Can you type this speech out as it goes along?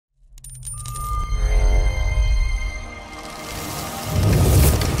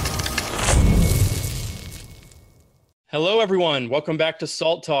Hello, everyone. Welcome back to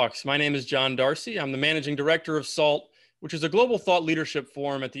SALT Talks. My name is John Darcy. I'm the managing director of SALT, which is a global thought leadership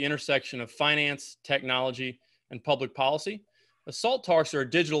forum at the intersection of finance, technology, and public policy. The SALT Talks are a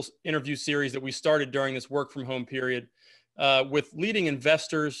digital interview series that we started during this work from home period with leading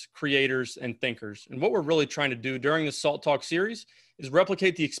investors, creators, and thinkers. And what we're really trying to do during the SALT Talk series is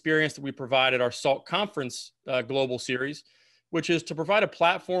replicate the experience that we provide at our SALT Conference Global Series, which is to provide a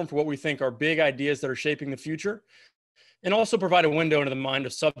platform for what we think are big ideas that are shaping the future, and also provide a window into the mind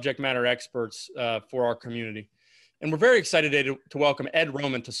of subject matter experts for our community. And we're very excited to welcome Ed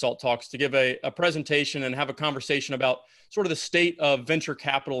Roman to SALT Talks to give a presentation and have a conversation about sort of the state of venture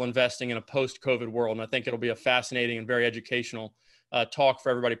capital investing in a post-COVID world. And I think it'll be a fascinating and very educational talk for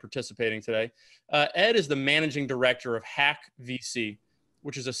everybody participating today. Ed is the managing director of Hack VC,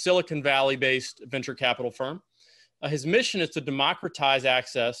 which is a Silicon Valley-based venture capital firm. His mission is to democratize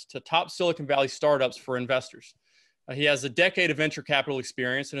access to top Silicon Valley startups for investors. He has a decade of venture capital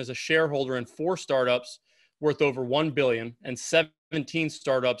experience and is a shareholder in 4 startups worth over $1 billion and 17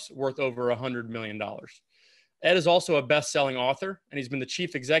 startups worth over $100 million. Ed is also a best-selling author, and he's been the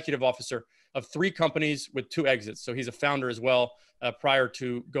chief executive officer of 3 companies with 2 exits. So he's a founder as well prior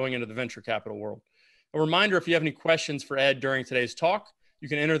to going into the venture capital world. A reminder, if you have any questions for Ed during today's talk, you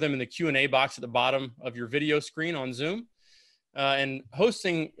can enter them in the Q&A box at the bottom of your video screen on Zoom. And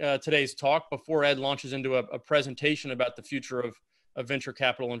hosting today's talk before Ed launches into a presentation about the future of venture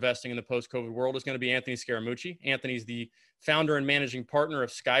capital investing in the post-COVID world is going to be Anthony Scaramucci. Anthony's the founder and managing partner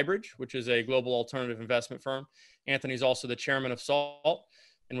of Skybridge, which is a global alternative investment firm. Anthony's also the chairman of SALT.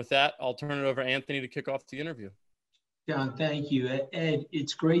 And with that, I'll turn it over to Anthony to kick off the interview. John, thank you. Ed,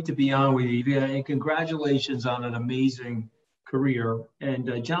 it's great to be on with you, and congratulations on an amazing career.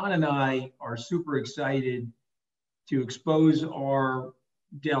 And John and I are super excited to expose our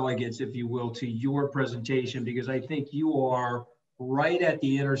delegates, if you will, to your presentation, because I think you are right at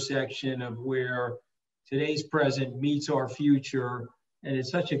the intersection of where today's present meets our future. And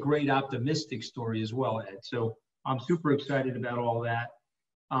it's such a great optimistic story as well, Ed. So I'm super excited about all that.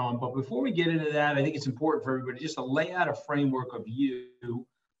 But before we get into that, I think it's important for everybody just to lay out a framework of you.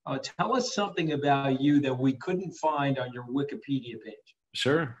 Tell us something about you that we couldn't find on your Wikipedia page.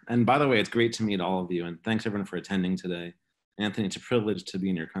 Sure. And by the way, it's great to meet all of you. And thanks everyone for attending today. Anthony, it's a privilege to be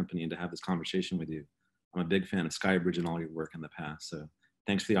in your company and to have this conversation with you. I'm a big fan of Skybridge and all your work in the past. So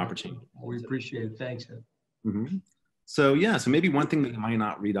thanks for the opportunity. We appreciate it. Thanks, Ed. Mm-hmm. So maybe one thing that you might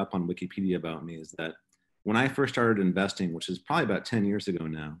not read up on Wikipedia about me is that when I first started investing, which is probably about 10 years ago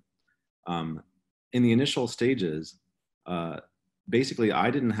now, in the initial stages, basically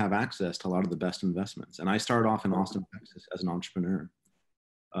I didn't have access to a lot of the best investments. And I started off in Austin, Texas as an entrepreneur.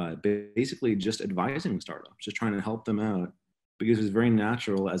 Basically just advising startups, just trying to help them out, because it was very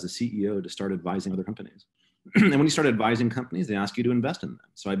natural as a CEO to start advising other companies. And when you start advising companies, they ask you to invest in them.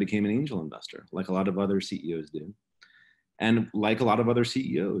 So I became an angel investor, like a lot of other CEOs do. And like a lot of other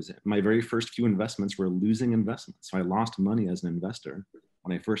CEOs, my very first few investments were losing investments. So I lost money as an investor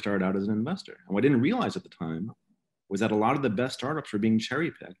when I first started out as an investor. And what I didn't realize at the time was that a lot of the best startups were being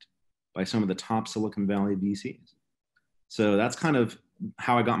cherry-picked by some of the top Silicon Valley VCs. So that's kind of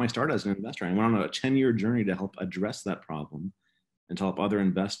how I got my start as an investor. I went on a 10-year journey to help address that problem and to help other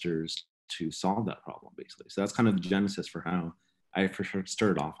investors to solve that problem, basically. So that's kind of the genesis for how I first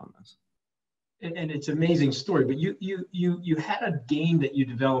started off on this. And it's an amazing story, but you had a game that you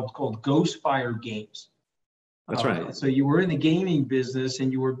developed called Ghostfire Games. That's right. So you were in the gaming business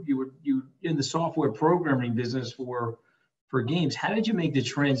and you were in the software programming business for games. How did you make the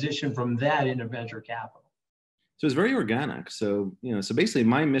transition from that into venture capital? So it's very organic. So basically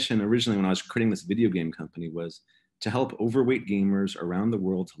my mission originally when I was creating this video game company was to help overweight gamers around the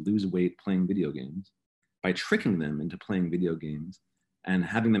world to lose weight playing video games by tricking them into playing video games and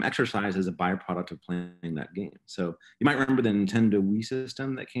having them exercise as a byproduct of playing that game. So you might remember the Nintendo Wii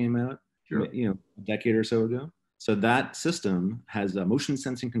system that came out, a decade or so ago. So that system has motion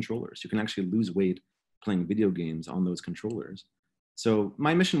sensing controllers. You can actually lose weight playing video games on those controllers. So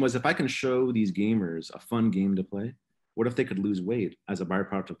my mission was, if I can show these gamers a fun game to play, what if they could lose weight as a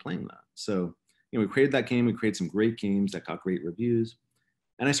byproduct of playing that? So, we created that game. We created some great games that got great reviews.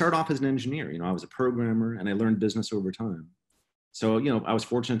 And I started off as an engineer. I was a programmer and I learned business over time. So, I was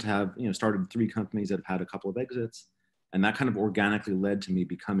fortunate to have, started 3 companies that have had a couple of exits. And that kind of organically led to me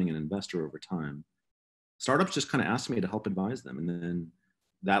becoming an investor over time. Startups just kind of asked me to help advise them. And then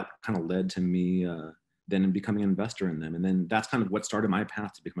that kind of led to me then becoming an investor in them. And then that's kind of what started my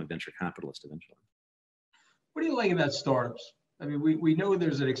path to become a venture capitalist eventually. What do you like about startups? I mean, we know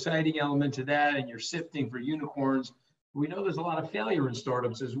there's an exciting element to that and you're sifting for unicorns. We know there's a lot of failure in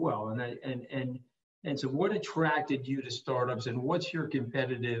startups as well. And And so what attracted you to startups, and what's your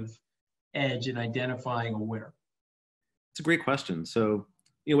competitive edge in identifying a winner? It's a great question. So,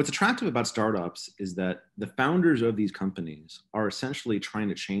 what's attractive about startups is that the founders of these companies are essentially trying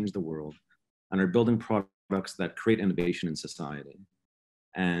to change the world and are building products that create innovation in society.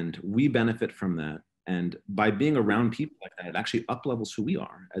 And we benefit from that. And by being around people like that, it actually uplevels who we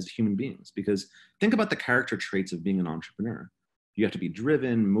are as human beings. Because think about the character traits of being an entrepreneur. You have to be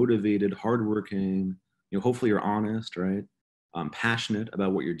driven, motivated, hardworking, hopefully you're honest, right? Passionate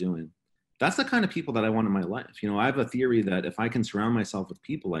about what you're doing. That's the kind of people that I want in my life. I have a theory that if I can surround myself with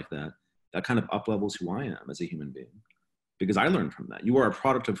people like that, that kind of uplevels who I am as a human being. Because I learned from that. You are a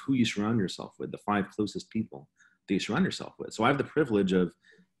product of who you surround yourself with, the 5 closest people that you surround yourself with. So I have the privilege of,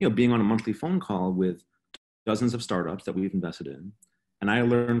 being on a monthly phone call with dozens of startups that we've invested in. And I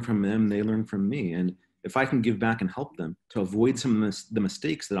learn from them, they learn from me. And if I can give back and help them to avoid some of the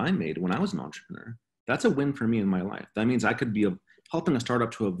mistakes that I made when I was an entrepreneur, that's a win for me in my life. That means I could be helping a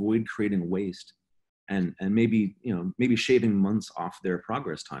startup to avoid creating waste and maybe shaving months off their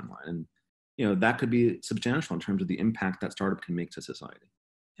progress timeline. And that could be substantial in terms of the impact that startup can make to society.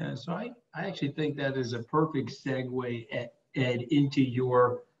 Yeah, so I actually think that is a perfect segue, Ed, into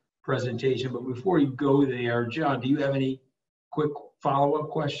your presentation. But before you go there, John, do you have any quick follow-up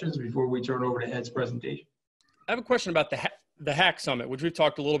questions before we turn over to Ed's presentation? I have a question about the Hack Summit, which we've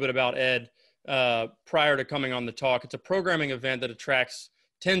talked a little bit about, Ed, prior to coming on the talk. It's a programming event that attracts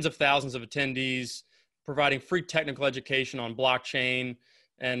tens of thousands of attendees, providing free technical education on blockchain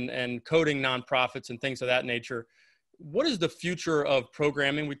and coding nonprofits and things of that nature. What is the future of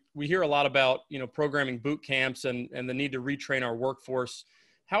programming? We hear a lot about, programming boot camps and the need to retrain our workforce.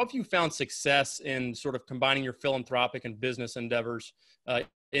 How have you found success in sort of combining your philanthropic and business endeavors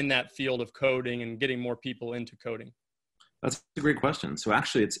in that field of coding and getting more people into coding? That's a great question. So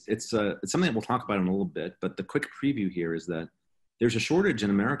actually, it's something that we'll talk about in a little bit. But the quick preview here is that there's a shortage in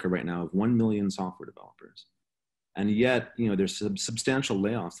America right now of 1 million software developers, and yet there's substantial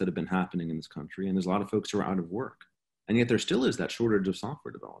layoffs that have been happening in this country, and there's a lot of folks who are out of work, and yet there still is that shortage of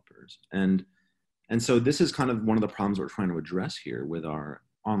software developers. And so this is kind of one of the problems we're trying to address here with our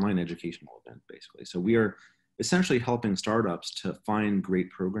online educational event, basically. So we are essentially helping startups to find great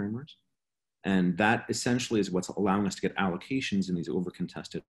programmers. And that essentially is what's allowing us to get allocations in these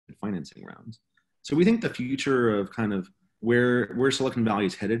over-contested financing rounds. So we think the future of kind of where Silicon Valley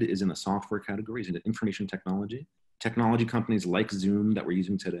is headed is in the software categories, in information technology companies like Zoom that we're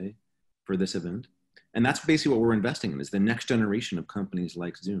using today for this event. And that's basically what we're investing in, is the next generation of companies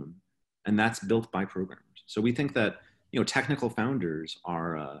like Zoom. And that's built by programmers. So we think that technical founders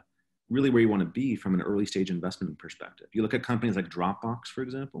are really where you want to be from an early stage investment perspective. You look at companies like Dropbox, for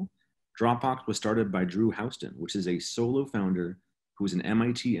example. Dropbox was started by Drew Houston, which is a solo founder who was an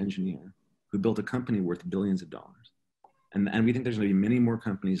MIT engineer who built a company worth billions of dollars. And we think there's going to be many more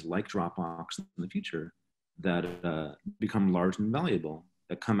companies like Dropbox in the future that become large and valuable,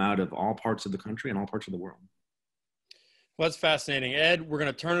 that come out of all parts of the country and all parts of the world. Well, that's fascinating. Ed, we're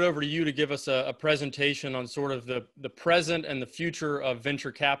going to turn it over to you to give us a presentation on sort of the present and the future of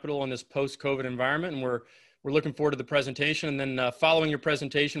venture capital in this post-COVID environment. And we're looking forward to the presentation. And then following your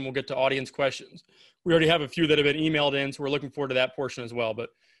presentation, we'll get to audience questions. We already have a few that have been emailed in, so we're looking forward to that portion as well. But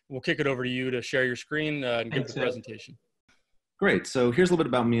we'll kick it over to you to share your screen and give the presentation. Great. So here's a little bit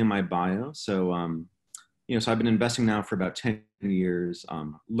about me and my bio. So, so I've been investing now for about 10 years,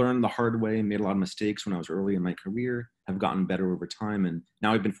 learned the hard way, made a lot of mistakes when I was early in my career, have gotten better over time. And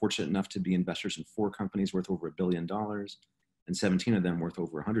now I've been fortunate enough to be investors in 4 companies worth over $1 billion and 17 of them worth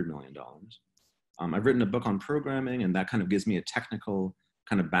over $100 million. I've written a book on programming, and that kind of gives me a technical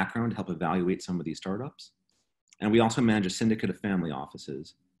kind of background to help evaluate some of these startups. And we also manage a syndicate of family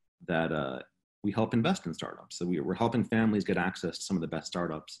offices that we help invest in startups. So we're helping families get access to some of the best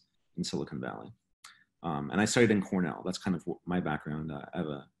startups in Silicon Valley. And I studied in Cornell. That's kind of my background. I have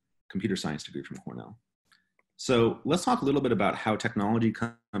a computer science degree from Cornell. So let's talk a little bit about how technology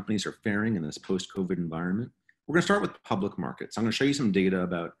companies are faring in this post-COVID environment. We're going to start with public markets. I'm going to show you some data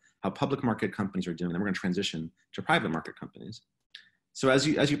about how public market companies are doing, and then we're going to transition to private market companies. So as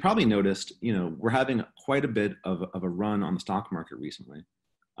you probably noticed, we're having quite a bit of a run on the stock market recently.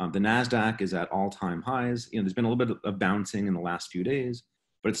 The NASDAQ is at all-time highs. There's been a little bit of bouncing in the last few days,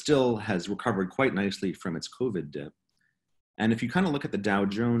 but it still has recovered quite nicely from its COVID dip. And if you kind of look at the Dow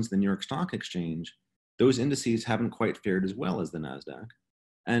Jones, the New York Stock Exchange, those indices haven't quite fared as well as the NASDAQ.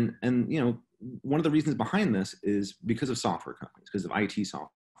 And one of the reasons behind this is because of software companies, because of IT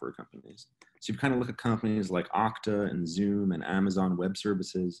software companies. So you kind of look at companies like Okta and Zoom and Amazon Web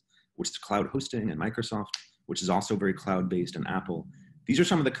Services, which is cloud hosting, and Microsoft, which is also very cloud-based, and Apple. these are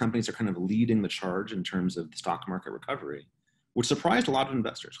some of the companies that are kind of leading the charge in terms of the stock market recovery, which surprised a lot of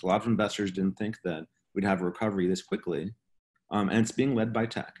investors. A lot of investors didn't think that we'd have a recovery this quickly. And it's being led by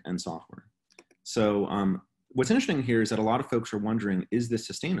tech and software. So what's interesting here is that a lot of folks are wondering, is this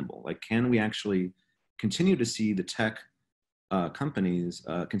sustainable? Like, can we actually continue to see the tech companies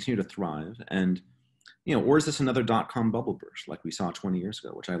continue to thrive? And, or is this another dot-com bubble burst like we saw 20 years ago,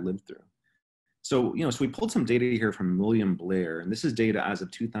 which I lived through? So, so we pulled some data here from William Blair, and this is data as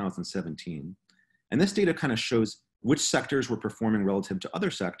of 2017. And this data kind of shows which sectors were performing relative to other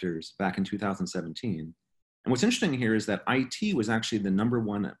sectors back in 2017. And what's interesting here is that IT was actually the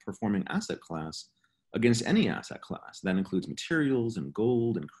 #1 performing asset class against any asset class. That includes materials and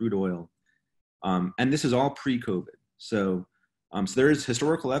gold and crude oil. And this is all pre-COVID. So there is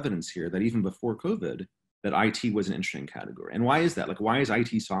historical evidence here that even before COVID, that IT was an interesting category. And why is that? Like, why is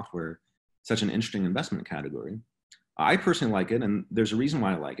IT software such an interesting investment category? I personally like it, and there's a reason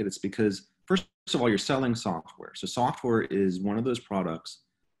why I like it. It's because, first of all, you're selling software. So software is one of those products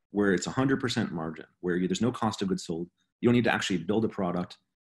where it's 100% margin, where there's no cost of goods sold. You don't need to actually build a product.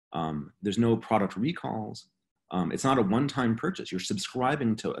 There's no product recalls. It's not a one-time purchase. You're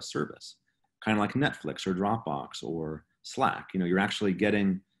subscribing to a service, kind of like Netflix or Dropbox or Slack. You're actually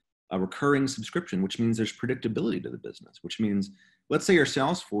getting a recurring subscription, which means there's predictability to the business, which means, let's say your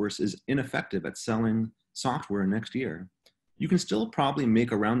sales force is ineffective at selling software next year. You can still probably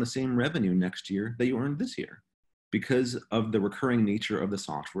make around the same revenue next year that you earned this year because of the recurring nature of the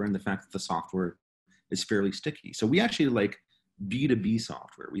software and the fact that the software is fairly sticky. So we actually like B2B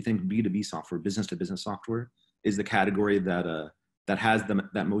software. We think B2B software, business to business software, is the category that has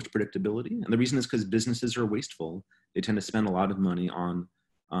that most predictability. And the reason is because businesses are wasteful. They tend to spend a lot of money on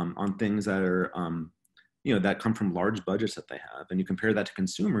things that are, that come from large budgets that they have. And you compare that to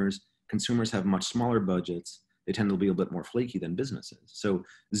consumers. Consumers have much smaller budgets. They tend to be a bit more flaky than businesses. So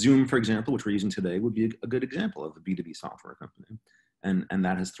Zoom, for example, which we're using today, would be a good example of a B2B software company. And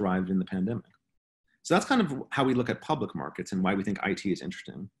that has thrived in the pandemic. So that's kind of how we look at public markets and why we think IT is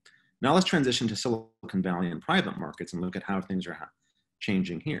interesting. Now let's transition to Silicon Valley and private markets and look at how things are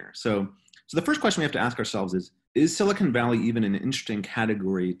changing here. So the first question we have to ask ourselves is Silicon Valley even an interesting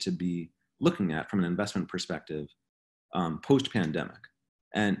category to be looking at from an investment perspective post-pandemic?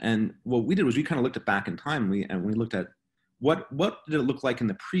 And what we did was we kind of looked at back in time and we looked at what did it look like in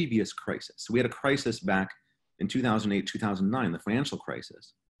the previous crisis. So we had a crisis back in 2008, 2009, the financial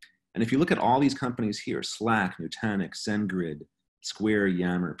crisis. And if you look at all these companies here, Slack, Nutanix, SendGrid, Square,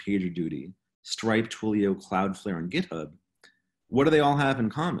 Yammer, PagerDuty, Stripe, Twilio, Cloudflare, and GitHub, what do they all have in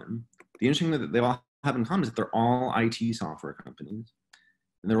common? The interesting thing that they all have in common is that they're all IT software companies.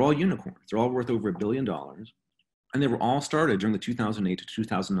 And they're all unicorns. They're all worth over $1 billion. And they were all started during the 2008 to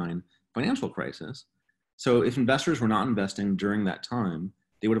 2009 financial crisis. So if investors were not investing during that time,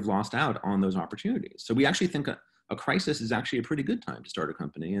 they would have lost out on those opportunities. So we actually think a crisis is actually a pretty good time to start a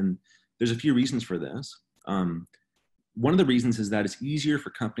company. And there's a few reasons for this. One of the reasons is that it's easier for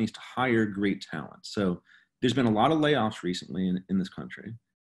companies to hire great talent. So there's been a lot of layoffs recently in this country,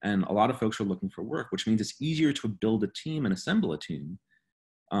 and a lot of folks are looking for work, which means it's easier to build a team and assemble a team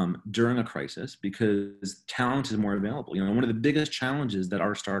during a crisis because talent is more available. One of the biggest challenges that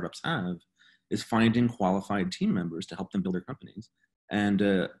our startups have is finding qualified team members to help them build their companies.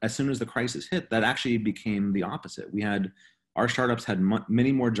 And as soon as the crisis hit, that actually became the opposite. Our startups had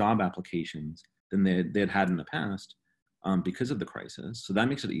many more job applications than they had in the past because of the crisis. So that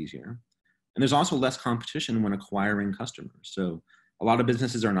makes it easier. And there's also less competition when acquiring customers. So a lot of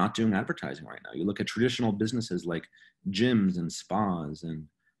businesses are not doing advertising right now. You look at traditional businesses like gyms and spas and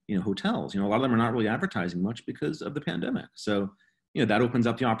hotels. A lot of them are not really advertising much because of the pandemic. So that opens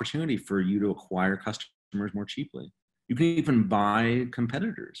up the opportunity for you to acquire customers more cheaply. You can even buy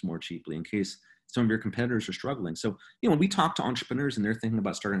competitors more cheaply in case some of your competitors are struggling. So when we talk to entrepreneurs and they're thinking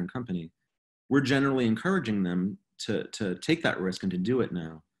about starting a company, we're generally encouraging them to take that risk and to do it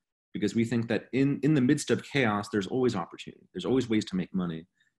now, because we think that in the midst of chaos, there's always opportunity. There's always ways to make money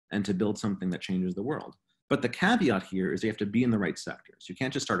and to build something that changes the world. But the caveat here is you have to be in the right sectors. You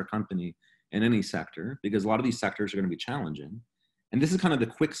can't just start a company in any sector because a lot of these sectors are going to be challenging. And this is kind of the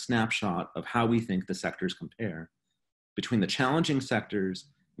quick snapshot of how we think the sectors compare between the challenging sectors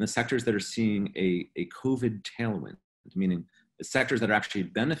and the sectors that are seeing a COVID tailwind, meaning the sectors that are actually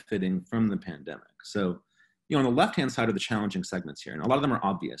benefiting from the pandemic. So, on the left-hand side are the challenging segments here, and a lot of them are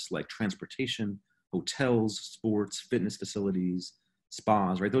obvious, like transportation, hotels, sports, fitness facilities,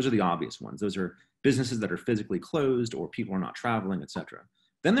 spas, right? Those are the obvious ones. Those are businesses that are physically closed or people are not traveling, etc.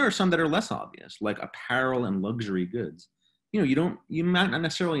 Then there are some that are less obvious, like apparel and luxury goods. You might not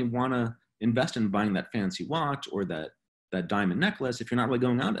necessarily want to invest in buying that fancy watch or that that diamond necklace if you're not really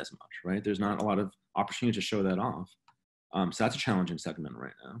going out as much, right? There's not a lot of opportunity to show that off. So that's a challenging segment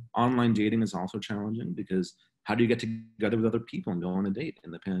right now. Online dating is also challenging because how do you get together with other people and go on a date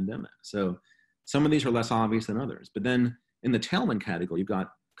in the pandemic? So some of these are less obvious than others. But then in the tailwind category, you've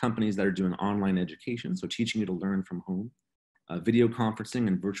got companies that are doing online education, so teaching you to learn from home, video conferencing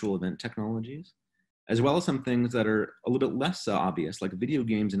and virtual event technologies, as well as some things that are a little bit less obvious, like video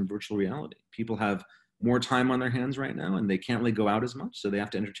games and virtual reality. People have more time on their hands right now and they can't really go out as much, so they have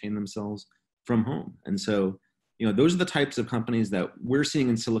to entertain themselves from home. And so, those are the types of companies that we're seeing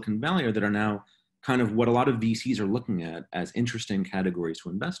in Silicon Valley that are now kind of what a lot of VCs are looking at as interesting categories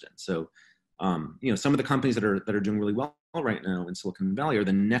to invest in. So, some of the companies that are doing really well right now in Silicon Valley are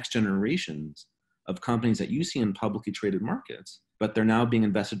the next generations of companies that you see in publicly traded markets, but they're now being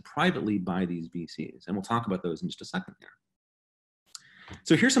invested privately by these VCs. And we'll talk about those in just a second here.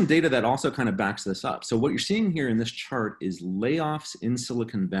 So here's some data that also kind of backs this up. So what you're seeing here in this chart is layoffs in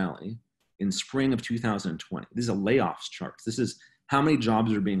Silicon Valley in spring of 2020. This is a layoffs chart. This is how many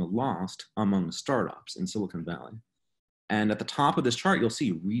jobs are being lost among startups in Silicon Valley. And at the top of this chart, you'll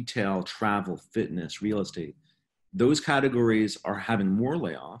see retail, travel, fitness, real estate. Those categories are having more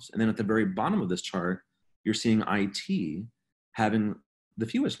layoffs. And then at the very bottom of this chart, you're seeing IT having the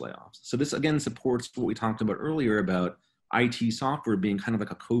fewest layoffs. So this again supports what we talked about earlier about IT software being kind of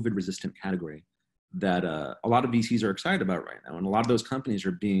like a COVID resistant category that a lot of VCs are excited about right now. And a lot of those companies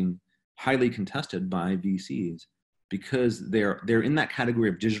are being highly contested by VCs because they're in that category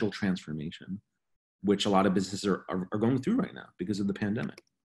of digital transformation, which a lot of businesses are going through right now because of the pandemic.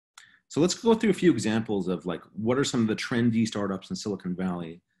 So let's go through a few examples of like, what are some of the trendy startups in Silicon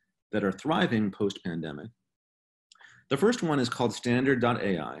Valley that are thriving post-pandemic. The first one is called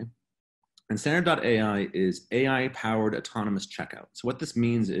Standard.ai. And Standard.ai is AI-powered autonomous checkout. So what this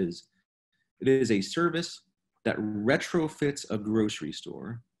means is it is a service that retrofits a grocery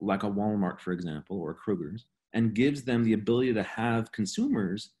store, like a Walmart, for example, or Kroger's, and gives them the ability to have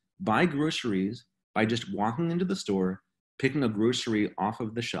consumers buy groceries by just walking into the store, picking a grocery off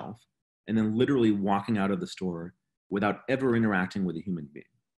of the shelf, and then literally walking out of the store without ever interacting with a human being.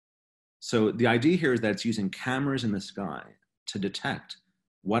 So the idea here is that it's using cameras in the sky to detect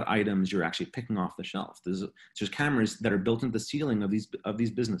what items you're actually picking off the shelf. There's cameras that are built into the ceiling of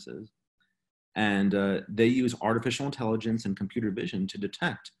these businesses, and they use artificial intelligence and computer vision to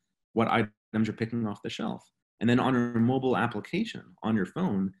detect what items you're picking off the shelf. And then on your mobile application, on your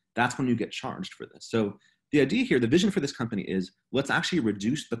phone, that's when you get charged for this. So the idea here, the vision for this company is, let's actually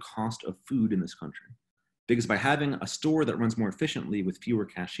reduce the cost of food in this country. Because by having a store that runs more efficiently with fewer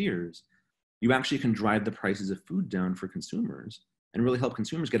cashiers, you actually can drive the prices of food down for consumers and really help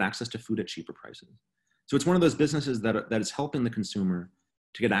consumers get access to food at cheaper prices. So it's one of those businesses that is helping the consumer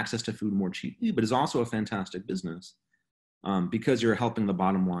to get access to food more cheaply, but is also a fantastic business because you're helping the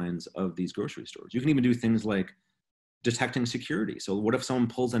bottom lines of these grocery stores. You can even do things like detecting security. So what if someone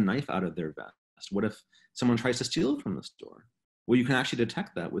pulls a knife out of their vest? What if someone tries to steal from the store? Well, you can actually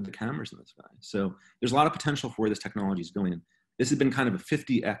detect that with the cameras in the sky. So there's a lot of potential for where this technology is going. This has been kind of a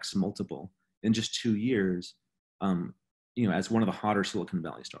 50x multiple in just 2 years, as one of the hotter Silicon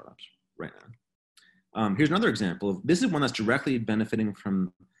Valley startups right now. Here's another example. This is one that's directly benefiting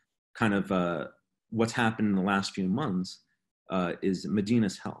from kind of what's happened in the last few months is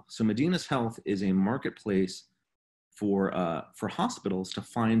Medinas Health. So Medinas Health is a marketplace for hospitals to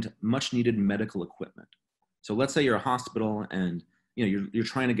find much needed medical equipment. So let's say you're a hospital and you're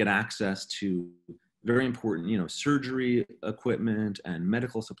trying to get access to very important surgery equipment and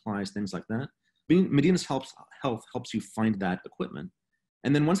medical supplies, things like that. Medinas Health helps you find that equipment.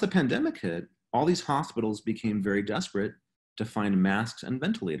 And then once the pandemic hit, all these hospitals became very desperate to find masks and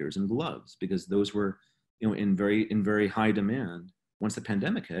ventilators and gloves because those were in very high demand once the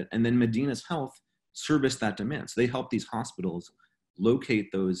pandemic hit. And then Medinas Health serviced that demand. So they helped these hospitals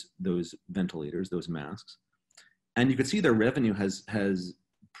locate those ventilators, those masks. And you could see their revenue has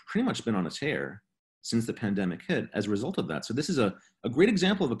pretty much been on a tear since the pandemic hit as a result of that. So this is a great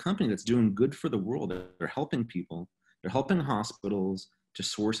example of a company that's doing good for the world. They're helping people, they're helping hospitals to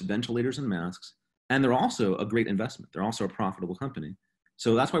source ventilators and masks, and they're also a great investment. They're also a profitable company.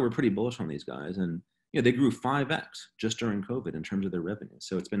 So that's why we're pretty bullish on these guys. And they grew 5x just during COVID in terms of their revenue.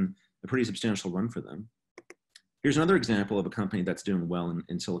 So it's been a pretty substantial run for them. Here's another example of a company that's doing well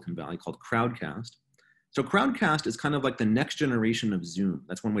in Silicon Valley called Crowdcast. So Crowdcast is kind of like the next generation of Zoom.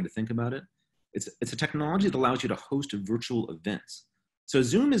 That's one way to think about it. It's a technology that allows you to host virtual events. So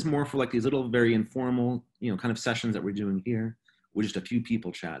Zoom is more for like these little very informal, kind of sessions that we're doing here with just a few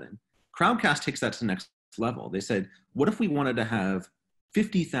people chatting. Crowdcast takes that to the next level. They said, what if we wanted to have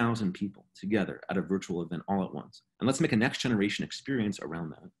 50,000 people together at a virtual event all at once. And let's make a next generation experience around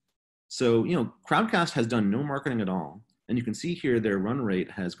that. So, Crowdcast has done no marketing at all. And you can see here their run rate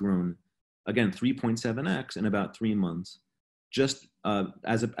has grown, again, 3.7x in about 3 months, just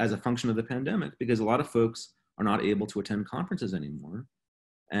as a function of the pandemic, because a lot of folks are not able to attend conferences anymore.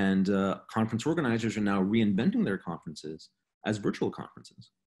 And conference organizers are now reinventing their conferences as virtual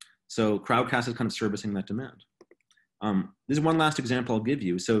conferences. So Crowdcast is kind of servicing that demand. This is one last example I'll give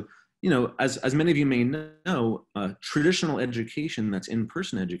you. So, as many of you may know, traditional education that's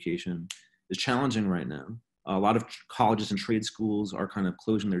in-person education is challenging right now. A lot of colleges and trade schools are kind of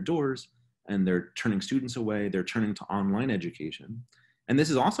closing their doors and they're turning students away. They're turning to online education. And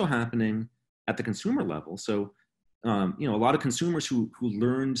this is also happening at the consumer level. So, a lot of consumers who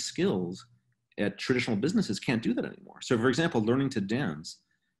learned skills at traditional businesses can't do that anymore. So for example, learning to dance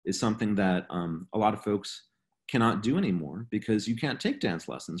is something that a lot of folks cannot do anymore because you can't take dance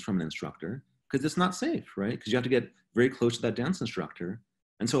lessons from an instructor because it's not safe, right? Because you have to get very close to that dance instructor.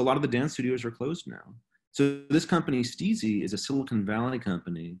 And so a lot of the dance studios are closed now. So this company, Steezy, is a Silicon Valley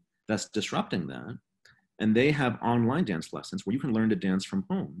company that's disrupting that. And they have online dance lessons where you can learn to dance from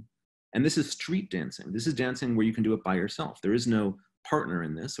home. And this is street dancing. This is dancing where you can do it by yourself. There is no partner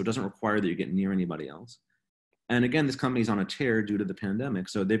in this, so it doesn't require that you get near anybody else. And again, this company's on a tear due to the pandemic,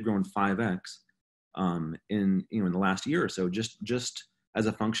 so they've grown 5x in the last year or so, just as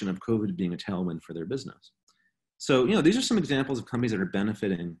a function of COVID being a tailwind for their business. So these are some examples of companies that are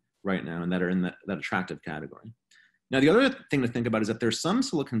benefiting right now and that are in that attractive category. Now, the other thing to think about is that there's some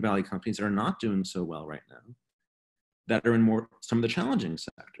Silicon Valley companies that are not doing so well right now, that are in some of the challenging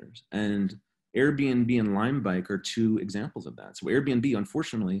sectors. And Airbnb and Limebike are two examples of that. So Airbnb,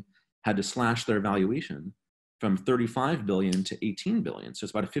 unfortunately, had to slash their valuation from 35 billion to 18 billion. So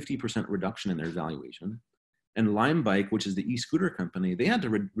it's about a 50% reduction in their valuation. And Limebike, which is the e-scooter company, they had to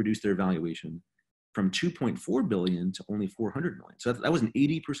reduce their valuation from 2.4 billion to only 400 million. So that was an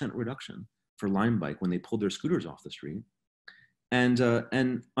 80% reduction for Limebike when they pulled their scooters off the street. And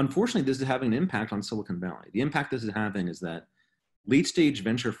unfortunately, this is having an impact on Silicon Valley. The impact this is having is that late-stage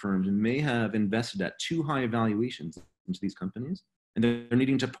venture firms may have invested at too high valuations into these companies, and they're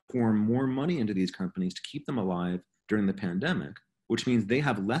needing to pour more money into these companies to keep them alive during the pandemic, which means they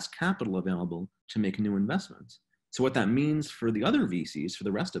have less capital available to make new investments. So what that means for the other VCs, for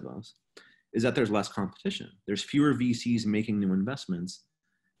the rest of us, is that there's less competition. There's fewer VCs making new investments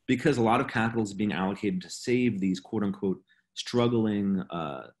because a lot of capital is being allocated to save these quote-unquote struggling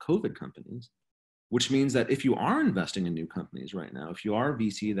COVID companies, which means that if you are investing in new companies right now, if you are a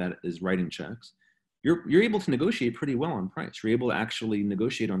VC that is writing checks, you're able to negotiate pretty well on price. You're able to actually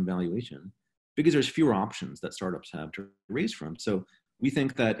negotiate on valuation because there's fewer options that startups have to raise from. So we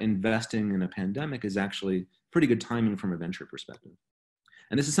think that investing in a pandemic is actually pretty good timing from a venture perspective.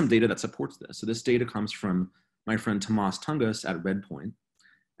 And this is some data that supports this. So this data comes from my friend Tomas Tungus at Redpoint.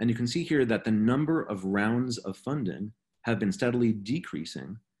 And you can see here that the number of rounds of funding have been steadily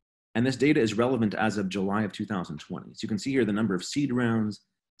decreasing. And this data is relevant as of July of 2020. So you can see here the number of seed rounds,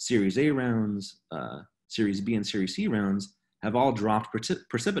 Series A rounds, Series B and Series C rounds have all dropped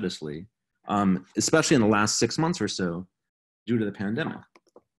precipitously, especially in the last 6 months or so due to the pandemic.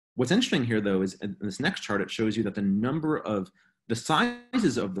 What's interesting here, though, is in this next chart, it shows you that the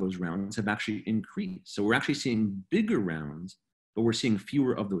sizes of those rounds have actually increased. So we're actually seeing bigger rounds, but we're seeing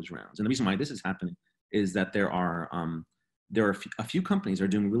fewer of those rounds. And the reason why this is happening is that there are a few companies that are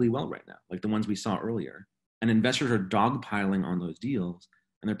doing really well right now, like the ones we saw earlier. And investors are dogpiling on those deals,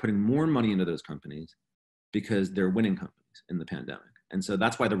 and they're putting more money into those companies because they're winning companies in the pandemic. And so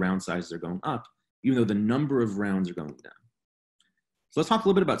that's why the round sizes are going up, even though the number of rounds are going down. So let's talk a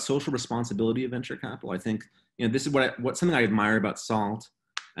little bit about social responsibility of venture capital. I think this is what something I admire about Salt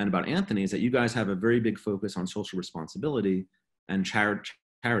and about Anthony is that you guys have a very big focus on social responsibility and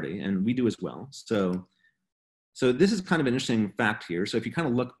charity, and we do as well. So this is kind of an interesting fact here. So if you kind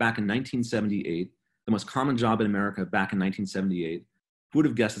of look back in 1978, the most common job in America back in 1978, who would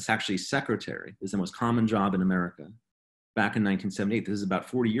have guessed it's actually secretary is the most common job in America back in 1978. This is about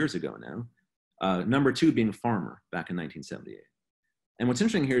 40 years ago now. Number two being farmer back in 1978. And what's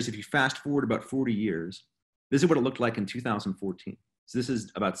interesting here is if you fast forward about 40 years, this is what it looked like in 2014. So this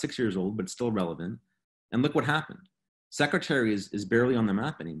is about 6 years old, but it's still relevant. And look what happened. Secretary is barely on the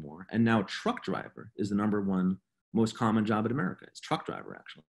map anymore. And now truck driver is the number one most common job in America. It's truck driver,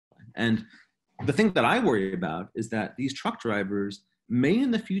 actually. And the thing that I worry about is that these truck drivers may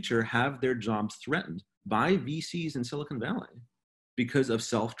in the future have their jobs threatened by VCs in Silicon Valley because of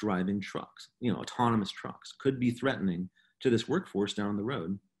self-driving trucks. Autonomous trucks could be threatening to this workforce down the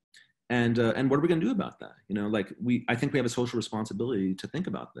road. And what are we going to do about that? I think we have a social responsibility to think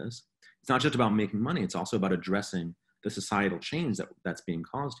about this. It's not just about making money. It's also about addressing the societal change that's being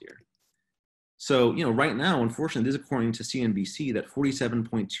caused here. So, right now, unfortunately, this is according to CNBC that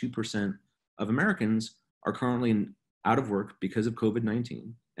 47.2% of Americans are currently out of work because of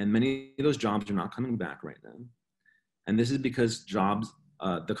COVID-19. And many of those jobs are not coming back right now. And this is because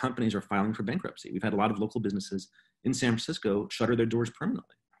the companies are filing for bankruptcy. We've had a lot of local businesses in San Francisco shutter their doors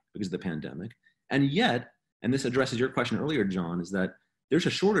permanently because of the pandemic. And yet, and this addresses your question earlier, John, is that there's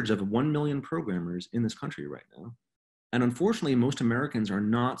a shortage of 1 million programmers in this country right now. And unfortunately, most Americans are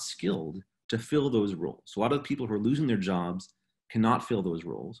not skilled to fill those roles. So a lot of people who are losing their jobs cannot fill those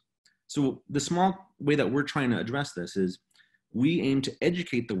roles. So the small way that we're trying to address this is we aim to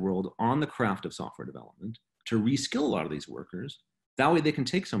educate the world on the craft of software development, to reskill a lot of these workers. That way they can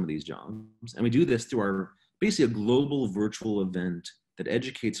take some of these jobs. And we do this through basically a global virtual event that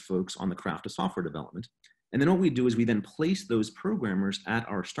educates folks on the craft of software development. And then what we do is we then place those programmers at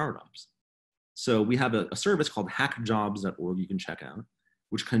our startups. So we have a service called hackjobs.org you can check out,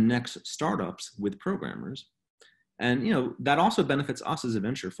 which connects startups with programmers. And that also benefits us as a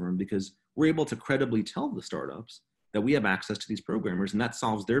venture firm because we're able to credibly tell the startups that we have access to these programmers, and that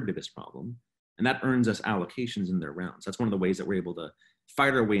solves their biggest problem. And that earns us allocations in their rounds. That's one of the ways that we're able to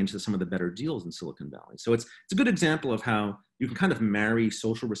fight our way into some of the better deals in Silicon Valley. So it's a good example of how you can kind of marry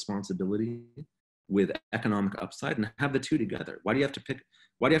social responsibility with economic upside and have the two together. Why do you have to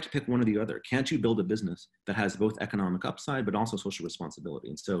pick one or the other? Can't you build a business that has both economic upside but also social responsibility?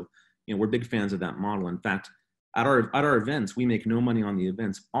 And so, we're big fans of that model. In fact, at our events, we make no money on the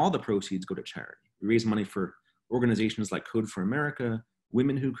events. All the proceeds go to charity. We raise money for organizations like Code for America,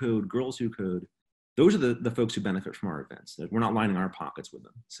 Women Who Code, Girls Who Code. Those are the folks who benefit from our events. We're not lining our pockets with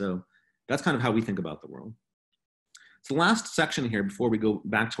them. So that's kind of how we think about the world. So the last section here before we go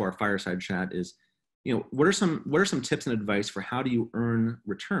back to our fireside chat is, what are some tips and advice for how do you earn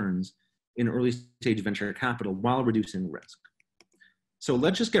returns in early stage venture capital while reducing risk? So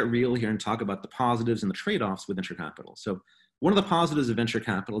let's just get real here and talk about the positives and the trade-offs with venture capital. So one of the positives of venture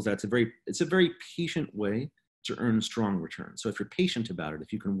capital is that it's a very patient way to earn strong returns. So if you're patient about it,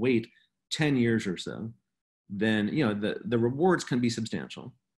 if you can wait 10 years or so, then the rewards can be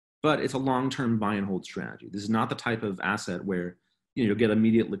substantial, but it's a long-term buy and hold strategy. This is not the type of asset where you'll get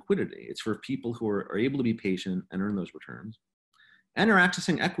immediate liquidity. It's for people who are able to be patient and earn those returns and are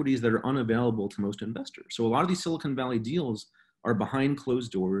accessing equities that are unavailable to most investors. So a lot of these Silicon Valley deals are behind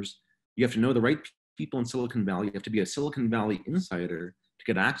closed doors. You have to know the right people in Silicon Valley. You have to be a Silicon Valley insider to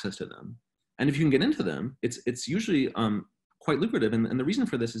get access to them. And if you can get into them, it's usually quite lucrative. And the reason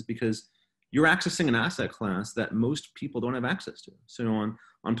for this is because you're accessing an asset class that most people don't have access to. So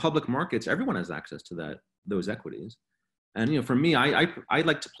on public markets, everyone has access to those equities. And for me, I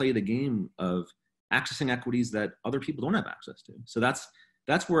like to play the game of accessing equities that other people don't have access to. So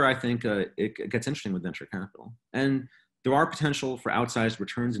that's where I think it gets interesting with venture capital. And there are potential for outsized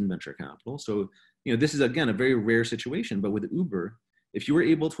returns in venture capital. So this is again a very rare situation. But with Uber, if you were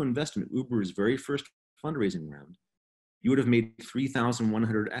able to invest in Uber's very first fundraising round, you would have made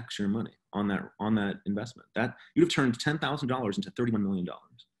 3,100x your money on that investment. That you'd have turned $10,000 into $31 million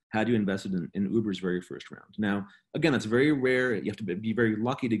had you invested in Uber's very first round. Now, again, that's very rare. You have to be very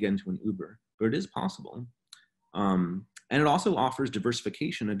lucky to get into an Uber, but it is possible. And it also offers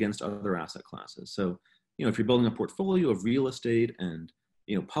diversification against other asset classes. So, if you're building a portfolio of real estate and,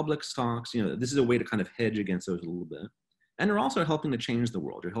 public stocks, this is a way to kind of hedge against those a little bit. And you're also helping to change the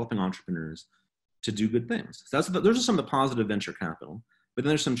world. You're helping entrepreneurs to do good things. So those are some of the positive venture capital, but then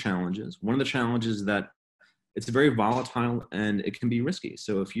there's some challenges. One of the challenges is that it's very volatile and it can be risky.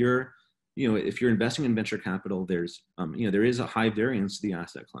 So if you're investing in venture capital, there is a high variance to the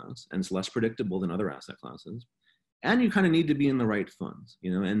asset class and it's less predictable than other asset classes. And you kind of need to be in the right funds,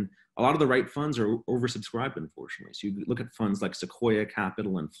 and a lot of the right funds are oversubscribed, unfortunately. So you look at funds like Sequoia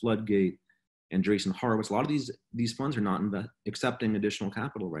Capital and Floodgate and Andreessen Horowitz. A lot of these funds are not accepting additional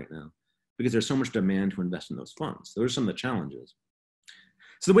capital right now because there's so much demand to invest in those funds. Those are some of the challenges.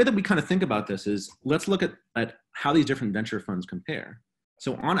 So the way that we kind of think about this is let's look at how these different venture funds compare.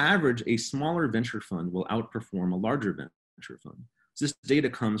 So on average, a smaller venture fund will outperform a larger venture fund. So this data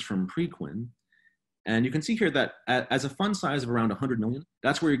comes from Preqin. And you can see here that as a fund size of around 100 million,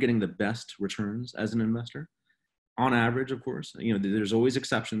 that's where you're getting the best returns as an investor. On average, of course, there's always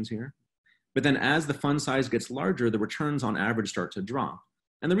exceptions here. But then as the fund size gets larger, the returns on average start to drop.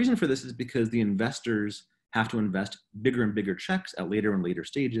 And the reason for this is because the investors have to invest bigger and bigger checks at later and later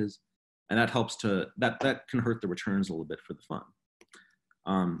stages. And that helps that can hurt the returns a little bit for the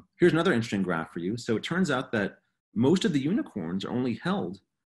fund. Here's another interesting graph for you. So it turns out that most of the unicorns are only held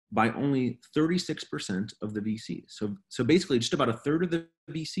by only 36% of the VCs. So basically, just about a third of the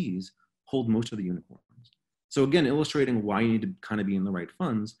VCs hold most of the unicorns. So again, illustrating why you need to kind of be in the right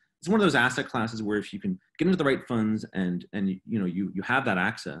funds. It's one of those asset classes where if you can get into the right funds and you have that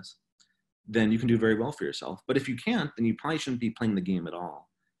access, then you can do very well for yourself. But if you can't, then you probably shouldn't be playing the game at all,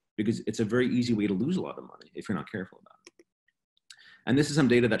 because it's a very easy way to lose a lot of money if you're not careful about it. And this is some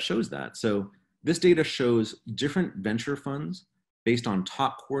data that shows that. So this data shows different venture funds based on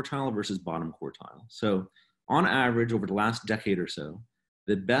top quartile versus bottom quartile. So on average, over the last decade or so,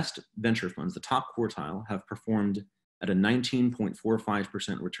 the best venture funds, the top quartile, have performed at a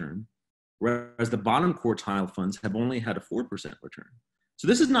 19.45% return, whereas the bottom quartile funds have only had a 4% return. So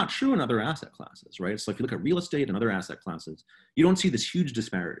this is not true in other asset classes, right? So if you look at real estate and other asset classes, you don't see this huge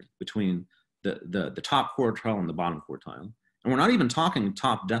disparity between the top quartile and the bottom quartile. And we're not even talking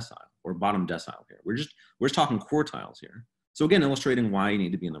top decile or bottom decile here. We're just talking quartiles here. So again, illustrating why you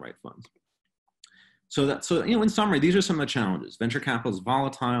need to be in the right funds. So in summary, these are some of the challenges. Venture capital is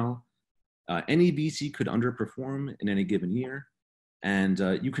volatile. Any VC could underperform in any given year. And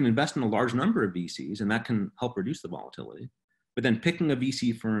you can invest in a large number of VCs, and that can help reduce the volatility. But then picking a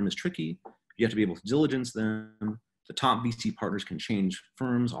VC firm is tricky. You have to be able to diligence them. The top VC partners can change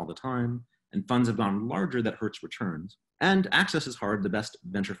firms all the time, and funds have gone larger that hurts returns. And access is hard. The best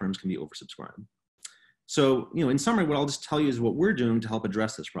venture firms can be oversubscribed. So, in summary, what I'll just tell you is what we're doing to help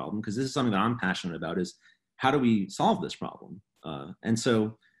address this problem, because this is something that I'm passionate about, is how do we solve this problem? And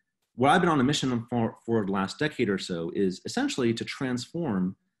so what I've been on a mission for the last decade or so is essentially to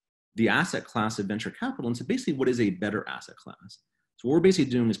transform the asset class of venture capital into basically what is a better asset class. So what we're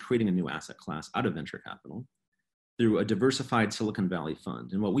basically doing is creating a new asset class out of venture capital through a diversified Silicon Valley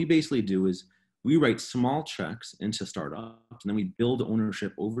fund. And what we basically do is we write small checks into startups, and then we build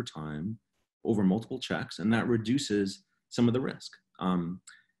ownership over time, over multiple checks, and that reduces some of the risk.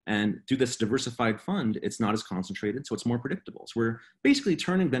 And through this diversified fund, it's not as concentrated, so it's more predictable. So we're basically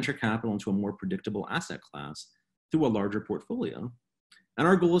turning venture capital into a more predictable asset class through a larger portfolio. And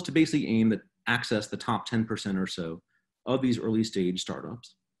our goal is to basically aim to access the top 10% or so of these early stage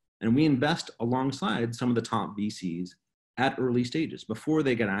startups. And we invest alongside some of the top VCs at early stages before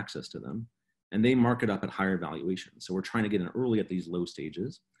they get access to them, and they mark it up at higher valuations. So we're trying to get in early at these low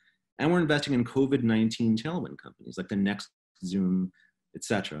stages. And we're investing in COVID-19 tailwind companies like the Next, Zoom, et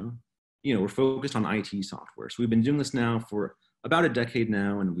cetera. We're focused on IT software. So we've been doing this now for about a decade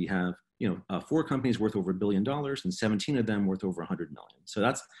now, and we have 4 companies worth over $1 billion and 17 of them worth over 100 million. So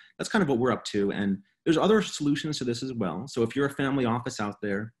that's kind of what we're up to. And there's other solutions to this as well. So if you're a family office out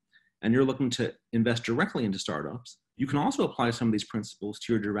there and you're looking to invest directly into startups, you can also apply some of these principles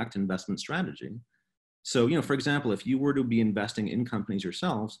to your direct investment strategy. So, for example, if you were to be investing in companies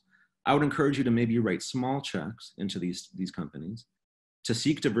yourselves, I would encourage you to maybe write small checks into these companies to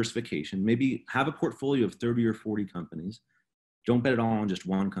seek diversification. Maybe have a portfolio of 30 or 40 companies. Don't bet it all on just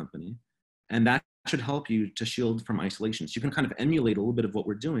one company. And that should help you to shield from isolation. So you can kind of emulate a little bit of what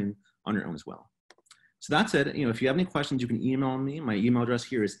we're doing on your own as well. So that's it. If you have any questions, you can email me. My email address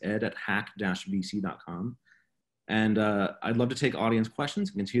here is ed@hack-vc.com. And I'd love to take audience questions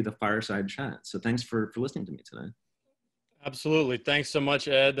and continue the fireside chat. So thanks for listening to me today. Absolutely. Thanks so much,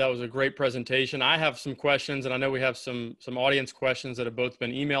 Ed. That was a great presentation. I have some questions, and I know we have some audience questions that have both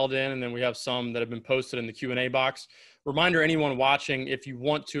been emailed in, and then we have some that have been posted in the Q&A box. Reminder, anyone watching, if you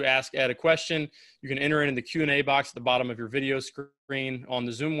want to ask Ed a question, you can enter it in the Q&A box at the bottom of your video screen on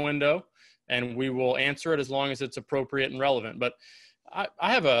the Zoom window, and we will answer it as long as it's appropriate and relevant. But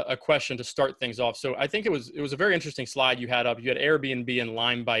I have a question to start things off. So I think it was a very interesting slide you had up. You had Airbnb and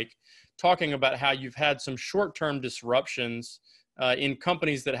Limebike talking about how you've had some short-term disruptions in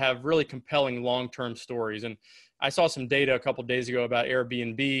companies that have really compelling long-term stories. And I saw some data a couple of days ago about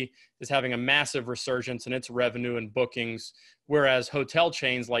Airbnb is having a massive resurgence in its revenue and bookings, whereas hotel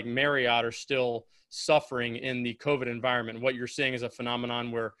chains like Marriott are still suffering in the COVID environment. What you're seeing is a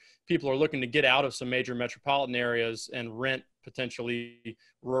phenomenon where people are looking to get out of some major metropolitan areas and rent potentially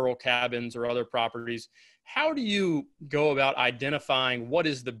rural cabins or other properties. How do you go about identifying what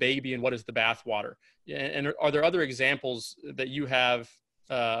is the baby and what is the bathwater? And are there other examples that you have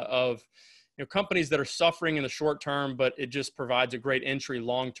of companies that are suffering in the short term, but it just provides a great entry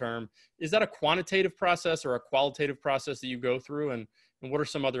long term? Is that a quantitative process or a qualitative process that you go through? And what are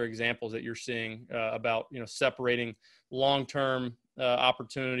some other examples that you're seeing about separating long-term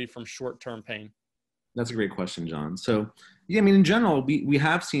opportunity from short-term pain? That's a great question, John. So, yeah, I mean, in general, we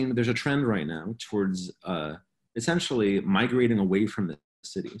have seen there's a trend right now towards essentially migrating away from the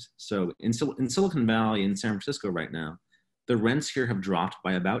cities. So in Silicon Valley, in San Francisco right now, the rents here have dropped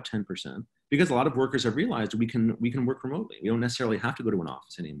by about 10%. because a lot of workers have realized we can work remotely. We don't necessarily have to go to an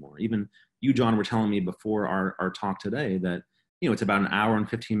office anymore. Even you, John, were telling me before our talk today that, you know, it's about an hour and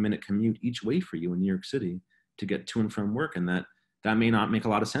 15-minute commute each way for you in New York City to get to and from work. And that may not make a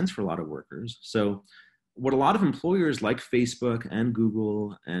lot of sense for a lot of workers. So what a lot of employers like Facebook and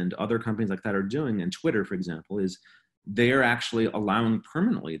Google and other companies like that are doing, and Twitter, for example, is they're actually allowing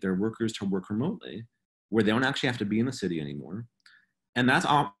permanently their workers to work remotely, where they don't actually have to be in the city anymore. And that's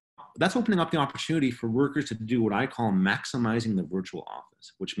opening up the opportunity for workers to do what I call maximizing the virtual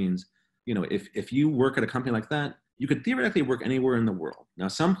office, which means, you know, if you work at a company like that, you could theoretically work anywhere in the world. Now,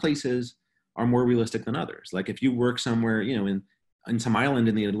 some places are more realistic than others. Like if you work somewhere, you know, in some island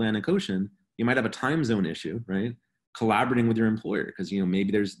in the Atlantic Ocean, you might have a time zone issue, right? Collaborating with your employer, because, you know,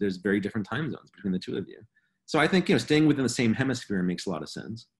 maybe there's very different time zones between the two of you. So I think, you know, staying within the same hemisphere makes a lot of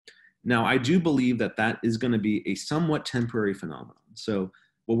sense. Now, I do believe that is going to be a somewhat temporary phenomenon. So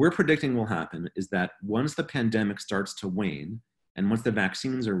what we're predicting will happen is that once the pandemic starts to wane, and once the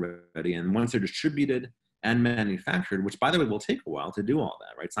vaccines are ready, and once they're distributed and manufactured, which, by the way, will take a while to do all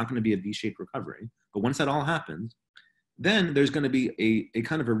that, right? It's not going to be a V-shaped recovery. But once that all happens, then there's going to be a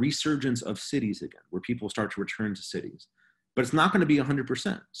kind of a resurgence of cities again, where people start to return to cities. But it's not going to be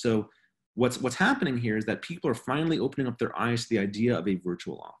 100%. So what's happening here is that people are finally opening up their eyes to the idea of a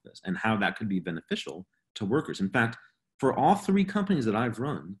virtual office and how that could be beneficial to workers. In fact, for all three companies that I've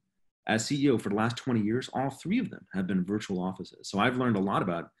run as CEO for the last 20 years, all three of them have been virtual offices. So I've learned a lot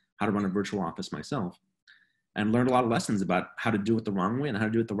about how to run a virtual office myself, and learned a lot of lessons about how to do it the wrong way and how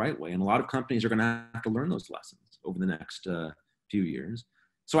to do it the right way. And a lot of companies are going to have to learn those lessons over the next few years.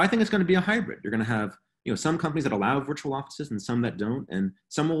 So I think it's going to be a hybrid. You're going to have, you know, some companies that allow virtual offices and some that don't, and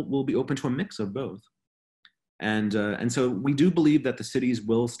some will be open to a mix of both. And so we do believe that the cities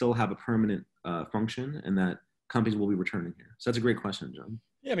will still have a permanent function, and that companies will be returning here. So that's a great question, John.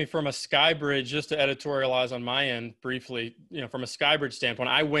 Yeah, I mean, from a SkyBridge, just to editorialize on my end briefly, you know, from a SkyBridge standpoint,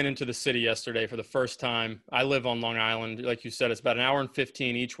 I went into the city yesterday for the first time. I live on Long Island. Like you said, it's about an hour and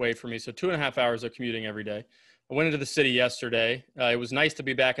 15 each way for me. So 2.5 hours of commuting every day. I went into the city yesterday. It was nice to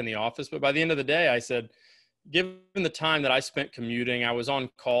be back in the office, but by the end of the day, I said, given the time that I spent commuting, I was on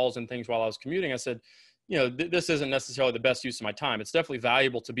calls and things while I was commuting. I said, you know, this isn't necessarily the best use of my time. It's definitely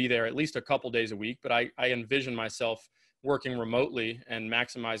valuable to be there at least a couple days a week, but I envision myself working remotely and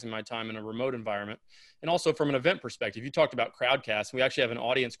maximizing my time in a remote environment. And also from an event perspective, you talked about Crowdcast. We actually have an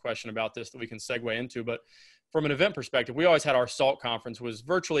audience question about this that we can segue into, but from an event perspective, we always had our SALT conference was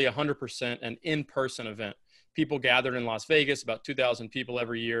virtually 100% an in-person event. People gathered in Las Vegas, about 2,000 people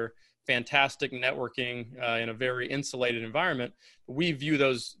every year, fantastic networking in a very insulated environment. We view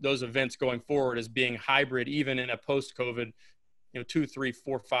those events going forward as being hybrid, even in a post-COVID, you know, 2, 3,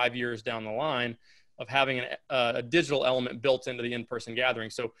 4, 5 years down the line, of having a digital element built into the in-person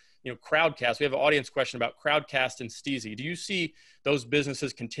gathering. So, you know, Crowdcast, we have an audience question about Crowdcast and Steezy. Do you see those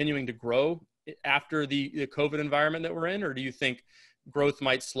businesses continuing to grow after the COVID environment that we're in, or do you think growth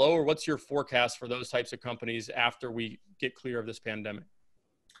might slow, or what's your forecast for those types of companies after we get clear of this pandemic?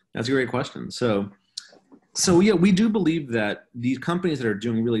 That's a great question. So yeah, we do believe that these companies that are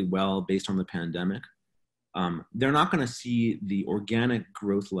doing really well based on the pandemic, they're not going to see the organic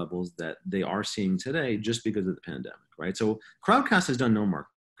growth levels that they are seeing today just because of the pandemic, right? So Crowdcast has done no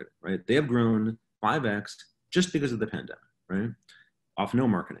marketing, right? They have grown 5x just because of the pandemic, right? Off no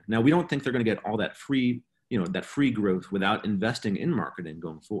marketing. Now, we don't think they're going to get all that free, you know, that free growth without investing in marketing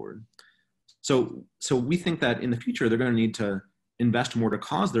going forward. So we think that in the future, they're going to need to invest more to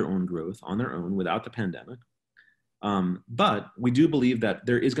cause their own growth on their own without the pandemic. But we do believe that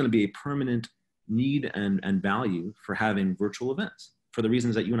there is going to be a permanent need and value for having virtual events for the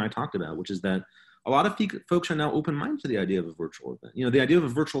reasons that you and I talked about, which is that a lot of folks are now open-minded to the idea of a virtual event. You know, the idea of a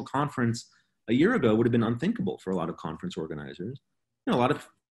virtual conference a year ago would have been unthinkable for a lot of conference organizers. You know, a lot of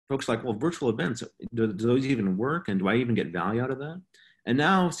folks are like, well, virtual events, do those even work? And do I even get value out of that? And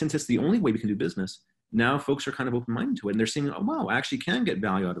now, since it's the only way we can do business, now folks are kind of open-minded to it. And they're saying, oh, wow, I actually can get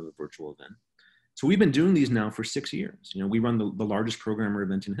value out of a virtual event. So we've been doing these now for 6 years. You know, we run the largest programmer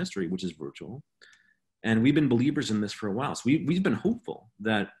event in history, which is virtual. And we've been believers in this for a while. So we've been hopeful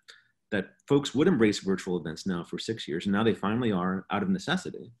that folks would embrace virtual events now for 6 years. And now they finally are, out of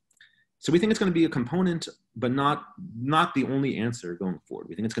necessity. So we think it's going to be a component, but not the only answer going forward.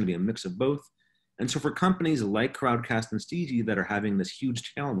 We think it's going to be a mix of both. And so for companies like Crowdcast and Steezy that are having this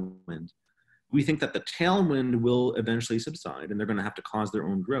huge tailwind, we think that the tailwind will eventually subside and they're going to have to cause their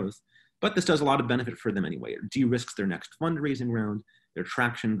own growth. But this does a lot of benefit for them anyway. It de-risks their next fundraising round. Their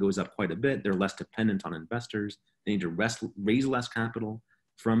traction goes up quite a bit. They're less dependent on investors. They need to raise less capital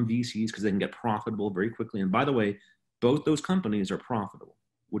from VCs because they can get profitable very quickly. And by the way, both those companies are profitable.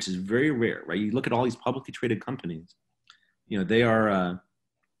 which is very rare, right? You look at all these publicly traded companies, they are,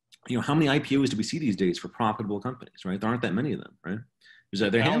 how many IPOs do we see these days for profitable companies, right? There aren't that many of them, right?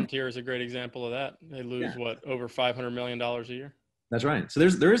 Palantir is a great example of that. They lose over $500 million a year. That's right. So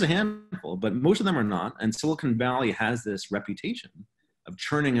there is a handful, but most of them are not. And Silicon Valley has this reputation of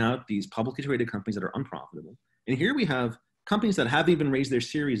churning out these publicly traded companies that are unprofitable. And here we have companies that haven't even raised their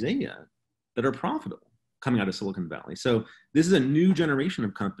Series A yet that are profitable coming out of Silicon Valley. So this is a new generation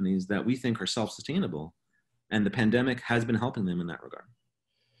of companies that we think are self-sustainable, and the pandemic has been helping them in that regard.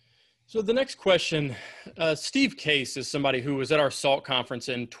 So the next question, Steve Case is somebody who was at our SALT conference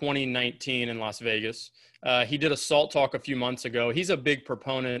in 2019 in Las Vegas. He did a SALT talk a few months ago. He's a big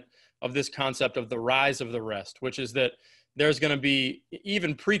proponent of this concept of the rise of the rest, which is that there's going to be,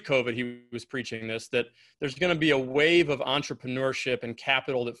 even pre-COVID, he was preaching this, that there's going to be a wave of entrepreneurship and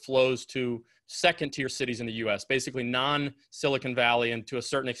capital that flows to second-tier cities in the U.S., basically non-Silicon Valley and to a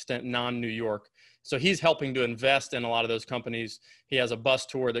certain extent non-New York. So he's helping to invest in a lot of those companies. He has a bus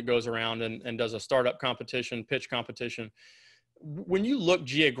tour that goes around and does a startup competition, pitch competition. When you look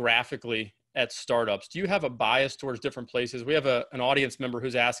geographically at startups, do you have a bias towards different places? We have an audience member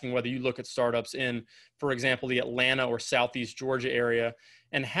who's asking whether you look at startups in, for example, the Atlanta or Southeast Georgia area,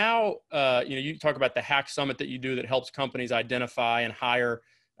 and how, you talk about the Hack Summit that you do that helps companies identify and hire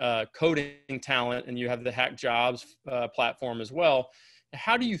coding talent, and you have the Hack Jobs platform as well.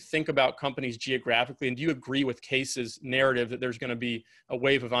 How do you think about companies geographically? And do you agree with Case's narrative that there's going to be a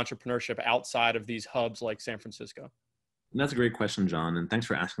wave of entrepreneurship outside of these hubs like San Francisco? And that's a great question, John. And thanks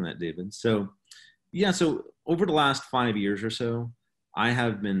for asking that, David. So over the last 5 years or so, I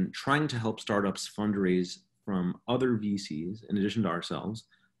have been trying to help startups fundraise from other VCs, in addition to ourselves,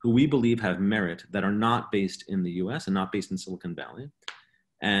 who we believe have merit that are not based in the US and not based in Silicon Valley.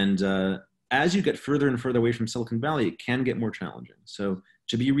 And as you get further and further away from Silicon Valley, it can get more challenging. So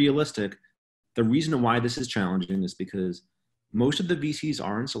to be realistic, the reason why this is challenging is because most of the VCs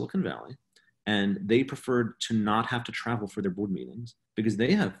are in Silicon Valley, and they prefer to not have to travel for their board meetings because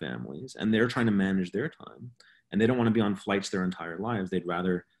they have families and they're trying to manage their time, and they don't want to be on flights their entire lives. They'd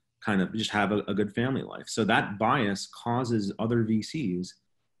rather kind of just have a good family life. So that bias causes other VCs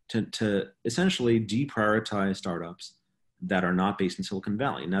to essentially deprioritize startups that are not based in Silicon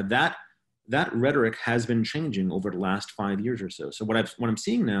Valley. Now that rhetoric has been changing over the last 5 years or so. So what I'm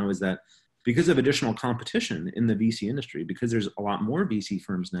seeing now is that because of additional competition in the VC industry, because there's a lot more VC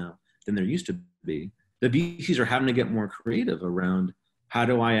firms now than there used to be, the VCs are having to get more creative around how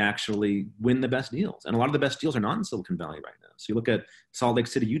do I actually win the best deals? And a lot of the best deals are not in Silicon Valley right now. So you look at Salt Lake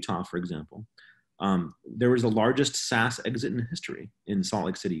City, Utah, for example. There was the largest SaaS exit in history in Salt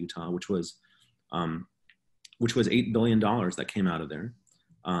Lake City, Utah, which was $8 billion that came out of there.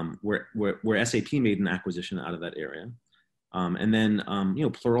 Where SAP made an acquisition out of that area. And then,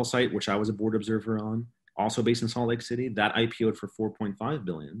 Pluralsight, which I was a board observer on, also based in Salt Lake City, that IPO'd for $4.5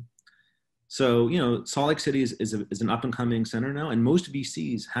 billion. So, Salt Lake City is an up and coming center now, and most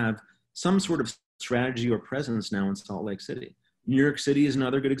VCs have some sort of strategy or presence now in Salt Lake City. New York City is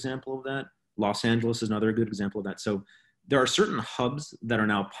another good example of that. Los Angeles is another good example of that. So there are certain hubs that are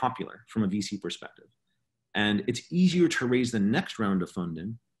now popular from a VC perspective. And it's easier to raise the next round of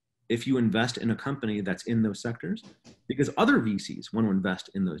funding if you invest in a company that's in those sectors, because other VCs want to invest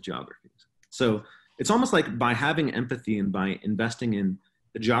in those geographies. So it's almost like by having empathy and by investing in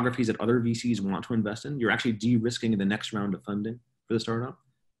the geographies that other VCs want to invest in, you're actually de-risking the next round of funding for the startup.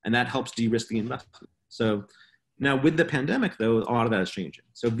 And that helps de-risk the investment. So now with the pandemic, though, a lot of that is changing.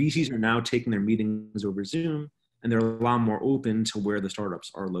 So VCs are now taking their meetings over Zoom, and they're a lot more open to where the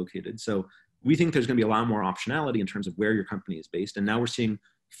startups are located. So we think there's going to be a lot more optionality in terms of where your company is based. And now we're seeing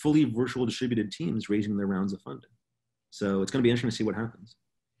fully virtual distributed teams raising their rounds of funding. So it's going to be interesting to see what happens.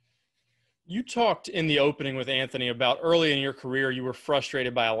 You talked in the opening with Anthony about early in your career, you were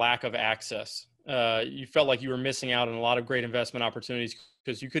frustrated by a lack of access. You felt like you were missing out on a lot of great investment opportunities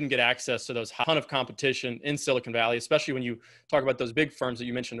because you couldn't get access to those ton of competition in Silicon Valley, especially when you talk about those big firms that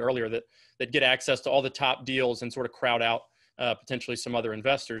you mentioned earlier that get access to all the top deals and sort of crowd out potentially some other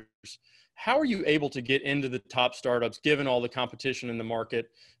investors. How are you able to get into the top startups given all the competition in the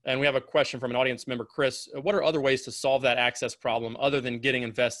market? And we have a question from an audience member, Chris. What are other ways to solve that access problem other than getting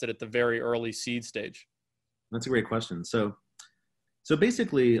invested at the very early seed stage? That's a great question. So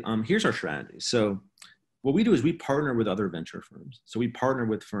basically, here's our strategy. So what we do is we partner with other venture firms. So we partner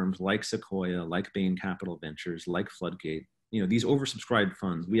with firms like Sequoia, like Bain Capital Ventures, like Floodgate. These oversubscribed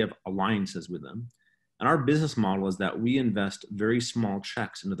funds, we have alliances with them. And our business model is that we invest very small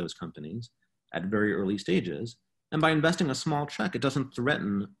checks into those companies at very early stages. And by investing a small check, it doesn't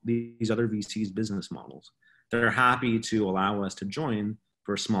threaten these other VCs' business models. They're happy to allow us to join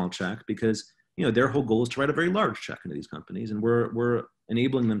for a small check because, you know, their whole goal is to write a very large check into these companies, and we're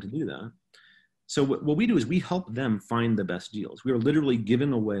enabling them to do that. So what we do is we help them find the best deals. We are literally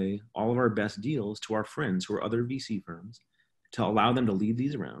giving away all of our best deals to our friends who are other VC firms to allow them to lead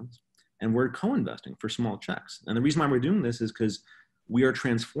these rounds. And we're co-investing for small checks. And the reason why we're doing this is because we are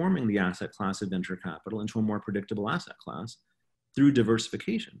transforming the asset class of venture capital into a more predictable asset class through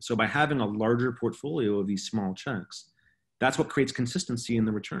diversification. So by having a larger portfolio of these small checks, that's what creates consistency in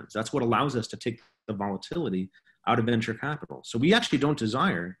the returns. That's what allows us to take the volatility out of venture capital. So we actually don't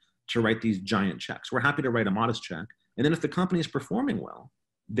desire to write these giant checks. We're happy to write a modest check. And then if the company is performing well,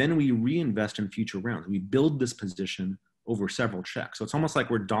 then we reinvest in future rounds. We build this position over several checks. So it's almost like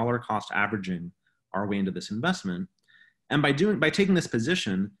we're dollar cost averaging our way into this investment. And by taking this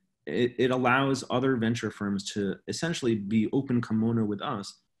position, it allows other venture firms to essentially be open kimono with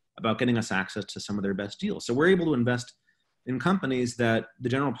us about getting us access to some of their best deals. So we're able to invest in companies that the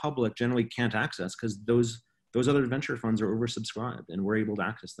general public generally can't access because those other venture funds are oversubscribed, and we're able to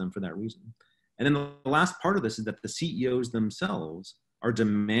access them for that reason. And then the last part of this is that the CEOs themselves are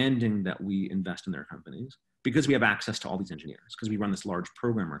demanding that we invest in their companies because we have access to all these engineers, because we run this large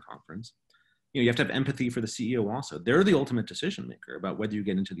programmer conference. You know, you have to have empathy for the CEO also. They're the ultimate decision maker about whether you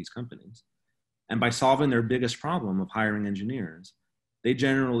get into these companies. And by solving their biggest problem of hiring engineers, they're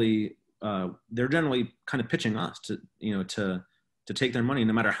generally kind of pitching us to take their money,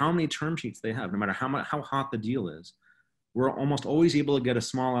 no matter how many term sheets they have, no matter how hot the deal is. We're almost always able to get a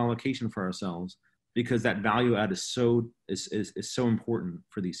small allocation for ourselves because that value add is so important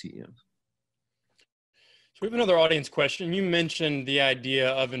for these CEOs. So we have another audience question. You mentioned the idea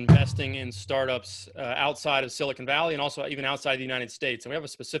of investing in startups outside of Silicon Valley and also even outside the United States. And we have a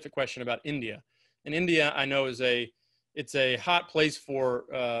specific question about India. And India, I know, it's a hot place for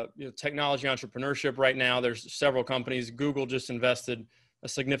technology entrepreneurship right now. There's several companies. Google just invested a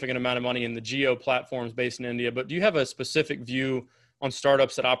significant amount of money in the Geo platforms based in India. But do you have a specific view on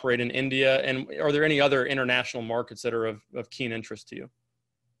startups that operate in India? And are there any other international markets that are of keen interest to you?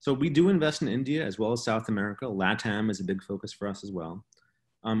 So we do invest in India as well as South America. LATAM is a big focus for us as well.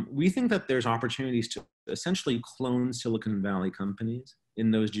 We think that there's opportunities to essentially clone Silicon Valley companies in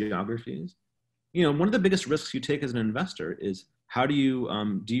those geographies. You know, one of the biggest risks you take as an investor is how do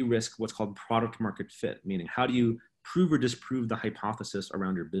you de-risk what's called product market fit, meaning how do you prove or disprove the hypothesis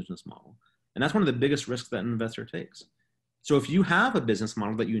around your business model? And that's one of the biggest risks that an investor takes. So if you have a business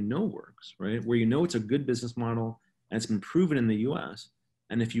model that you know works, right, where you know it's a good business model and it's been proven in the US,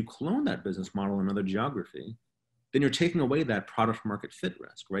 and if you clone that business model in another geography, then you're taking away that product market fit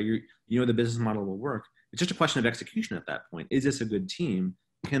risk, right? You know the business model will work. It's just a question of execution at that point. Is this a good team?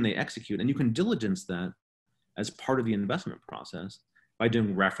 Can they execute? And you can diligence that as part of the investment process by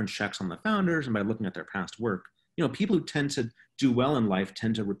doing reference checks on the founders and by looking at their past work. You know, people who tend to do well in life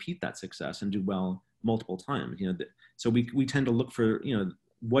tend to repeat that success and do well multiple times. You know, so we tend to look for, you know,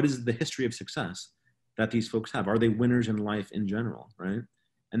 what is the history of success that these folks have? Are they winners in life in general, right?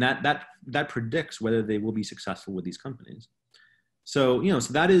 And that predicts whether they will be successful with these companies. So, you know,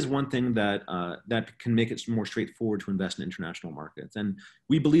 so that is one thing that that can make it more straightforward to invest in international markets. And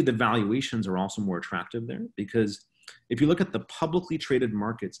we believe the valuations are also more attractive there because if you look at the publicly traded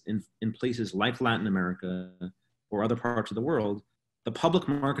markets in places like Latin America or other parts of the world, the public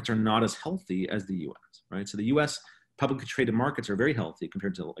markets are not as healthy as the US, right? So the US publicly traded markets are very healthy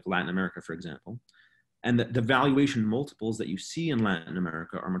compared to like Latin America, for example. And the valuation multiples that you see in Latin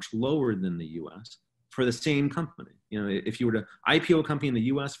America are much lower than the US for the same company. You know, if you were to IPO a company in the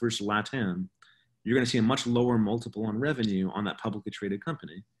US versus LATAM, you're going to see a much lower multiple on revenue on that publicly traded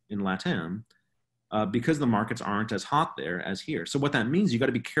company in LATAM because the markets aren't as hot there as here. So what that means, you got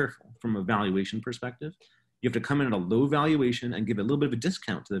to be careful from a valuation perspective. You have to come in at a low valuation and give a little bit of a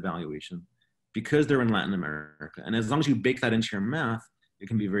discount to the valuation because they're in Latin America. And as long as you bake that into your math, it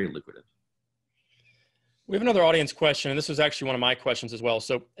can be very lucrative. We have another audience question, and this was actually one of my questions as well.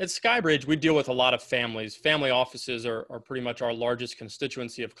 So at Skybridge, we deal with a lot of families. Family offices are pretty much our largest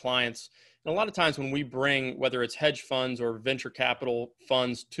constituency of clients. And a lot of times when we bring, whether it's hedge funds or venture capital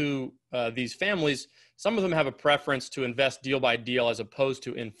funds to these families, some of them have a preference to invest deal by deal as opposed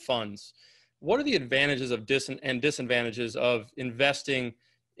to in funds. What are the advantages and disadvantages of investing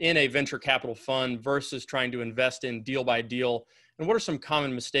in a venture capital fund versus trying to invest in deal by deal? And what are some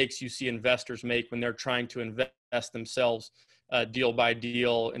common mistakes you see investors make when they're trying to invest themselves deal by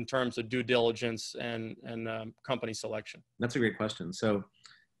deal in terms of due diligence and company selection? That's a great question. So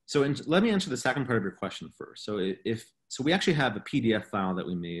let me answer the second part of your question first. So we actually have a PDF file that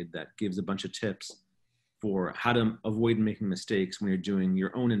we made that gives a bunch of tips for how to avoid making mistakes when you're doing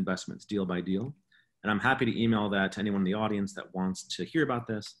your own investments deal by deal. And I'm happy to email that to anyone in the audience that wants to hear about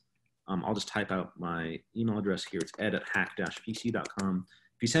this. I'll just type out my email address here. It's ed@hack-vc.com.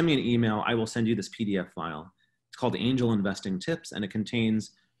 If you send me an email, I will send you this PDF file. It's called Angel Investing Tips, and it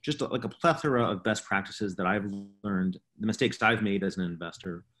contains just like a plethora of best practices that I've learned, the mistakes I've made as an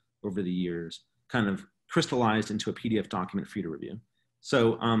investor over the years, kind of crystallized into a PDF document for you to review.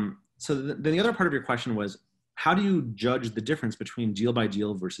 So, then the other part of your question was, how do you judge the difference between deal by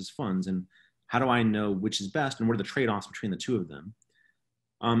deal versus funds? And how do I know which is best, and what are the trade-offs between the two of them?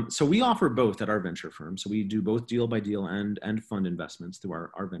 So we offer both at our venture firm. So we do both deal by deal and fund investments through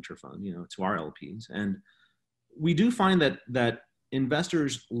our venture fund, to our LPs. And we do find that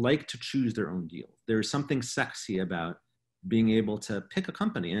investors like to choose their own deal. There's something sexy about being able to pick a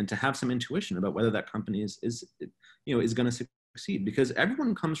company and to have some intuition about whether that company is going to succeed, because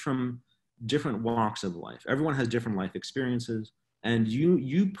everyone comes from different walks of life. Everyone has different life experiences, and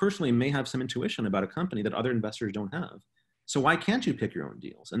you personally may have some intuition about a company that other investors don't have. So why can't you pick your own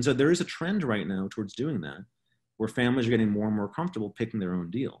deals? And so there is a trend right now towards doing that, where families are getting more and more comfortable picking their own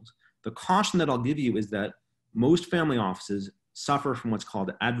deals. The caution that I'll give you is that most family offices suffer from what's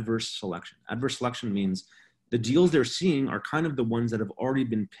called adverse selection. Adverse selection means the deals they're seeing are kind of the ones that have already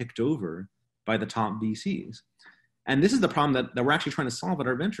been picked over by the top VCs. And this is the problem that we're actually trying to solve at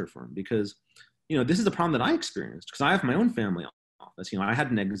our venture firm, because, this is the problem that I experienced, because I have my own family office. I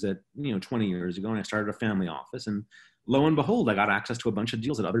had an exit, 20 years ago, and I started a family office, and lo and behold, I got access to a bunch of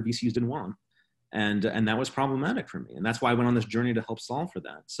deals that other VCs didn't want. And that was problematic for me. And that's why I went on this journey to help solve for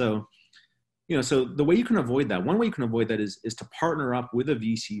that. So, so the way you can avoid that, one way you can avoid that is to partner up with a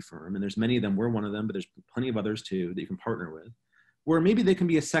VC firm. And there's many of them, we're one of them, but there's plenty of others too that you can partner with, where maybe they can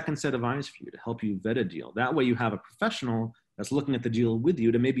be a second set of eyes for you to help you vet a deal. That way you have a professional that's looking at the deal with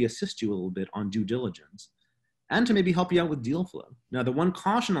you to maybe assist you a little bit on due diligence and to maybe help you out with deal flow. Now, the one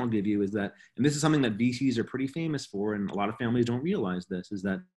caution I'll give you is that, and this is something that VCs are pretty famous for, and a lot of families don't realize this, is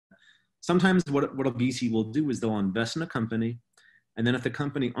that sometimes what a VC will do is they'll invest in a company, and then if the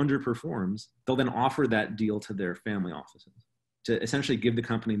company underperforms, they'll then offer that deal to their family offices to essentially give the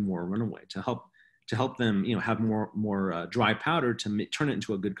company more runaway, to help them, have more dry powder to turn it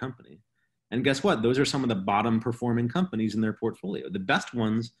into a good company. And guess what? Those are some of the bottom performing companies in their portfolio. The best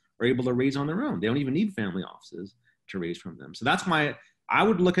ones are able to raise on their own. They don't even need family offices to raise from them. So that's why I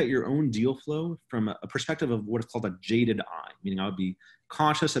would look at your own deal flow from a perspective of what is called a jaded eye, meaning I would be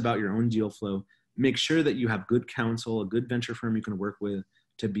cautious about your own deal flow. Make sure that you have good counsel, a good venture firm you can work with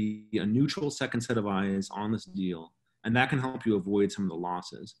to be a neutral second set of eyes on this deal. And that can help you avoid some of the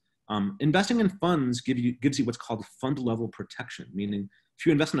losses. Investing in funds gives you what's called fund level protection, meaning if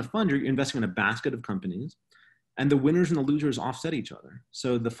you invest in a fund, you're investing in a basket of companies, and the winners and the losers offset each other.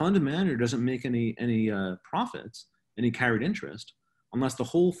 So the fund manager doesn't make any profits, any carried interest, unless the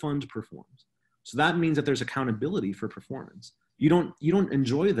whole fund performs. So that means that there's accountability for performance. You don't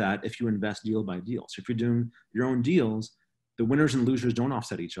enjoy that if you invest deal by deal. So if you're doing your own deals, the winners and losers don't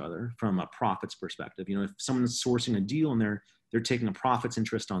offset each other from a profits perspective. If someone's sourcing a deal and they're taking a profits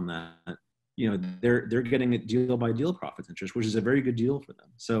interest on that, they're getting a deal by deal profits interest, which is a very good deal for them.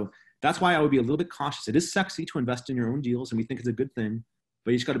 So that's why I would be a little bit cautious. It is sexy to invest in your own deals, and we think it's a good thing,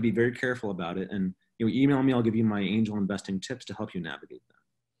 but you just got to be very careful about it. And email me, I'll give you my angel investing tips to help you navigate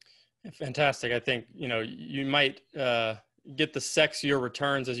that. Fantastic. I think, you might get the sexier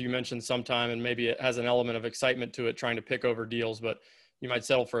returns, as you mentioned, sometime, and maybe it has an element of excitement to it, trying to pick over deals, but you might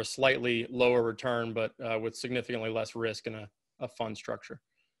settle for a slightly lower return, but with significantly less risk in a fund structure.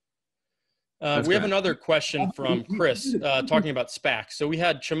 We have another question from Chris talking about SPACs. So we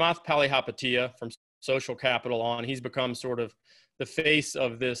had Chamath Palihapitiya from Social Capital on. He's become sort of the face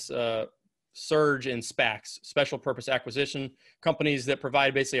of this surge in SPACs, special purpose acquisition companies that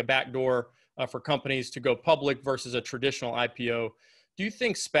provide basically a backdoor for companies to go public versus a traditional IPO. Do you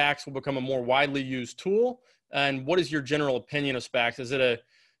think SPACs will become a more widely used tool? And what is your general opinion of SPACs? Is it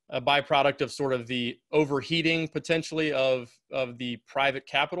a byproduct of sort of the overheating potentially of the private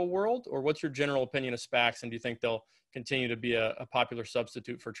capital world? Or what's your general opinion of SPACs? And do you think they'll continue to be a popular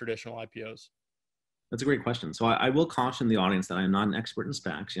substitute for traditional IPOs? That's a great question. So I will caution the audience that I'm not an expert in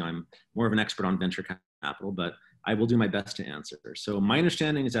SPACs. I'm more of an expert on venture capital, but I will do my best to answer. So my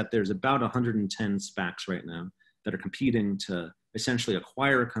understanding is that there's about 110 SPACs right now that are competing to essentially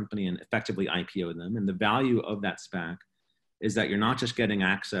acquire a company and effectively IPO them. And the value of that SPAC is that you're not just getting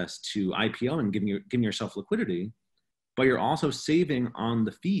access to IPO and giving yourself liquidity, but you're also saving on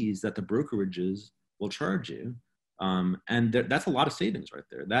the fees that the brokerages will charge you. And that's a lot of savings right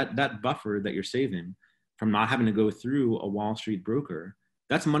there. That buffer that you're saving from not having to go through a Wall Street broker,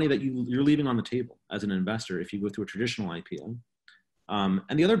 that's money that you're leaving on the table as an investor if you go through a traditional IPO.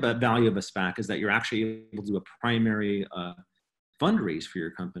 And the other value of a SPAC is that you're actually able to do a primary fundraise for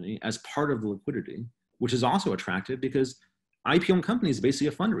your company as part of the liquidity, which is also attractive because IPO company is basically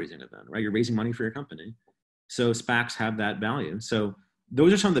a fundraising event, right? You're raising money for your company. So SPACs have that value. So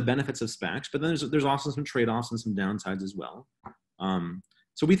those are some of the benefits of SPACs, but then there's also some trade-offs and some downsides as well.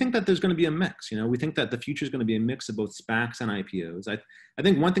 So we think that there's going to be a mix. We think that the future is going to be a mix of both SPACs and IPOs. I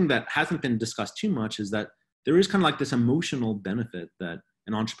think one thing that hasn't been discussed too much is that there is kind of like this emotional benefit that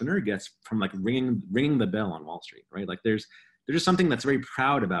an entrepreneur gets from like ringing the bell on Wall Street, right? Like there's just something that's very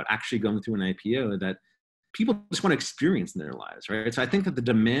proud about actually going through an IPO that people just want to experience in their lives, right? So I think that the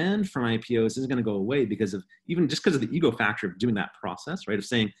demand from IPOs isn't going to go away because of because of the ego factor of doing that process, right? Of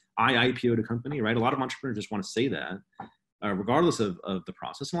saying I IPO'd a company, right? A lot of entrepreneurs just want to say that, regardless of the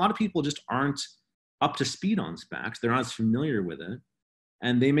process. And a lot of people just aren't up to speed on SPACs. They're not as familiar with it.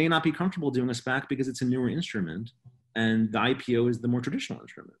 And they may not be comfortable doing a SPAC because it's a newer instrument and the IPO is the more traditional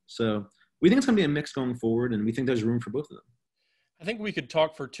instrument. So we think it's going to be a mix going forward, and we think there's room for both of them. I think we could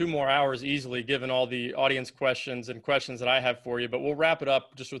talk for 2 more hours easily, given all the audience questions and questions that I have for you, but we'll wrap it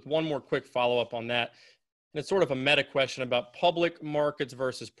up just with one more quick follow-up on that. And it's sort of a meta question about public markets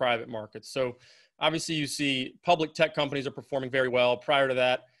versus private markets. So obviously you see public tech companies are performing very well. Prior to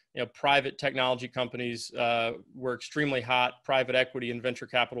that, private technology companies were extremely hot. Private equity and venture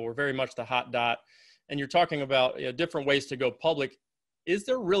capital were very much the hot dot. And you're talking about different ways to go public. Is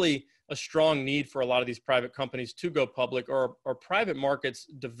there really a strong need for a lot of these private companies to go public, or are private markets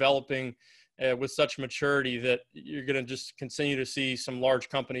developing with such maturity that you're going to just continue to see some large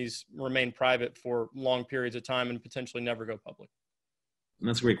companies remain private for long periods of time and potentially never go public?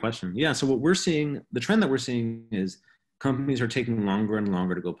 That's a great question. Yeah. So what we're seeing, the trend that we're seeing is companies are taking longer and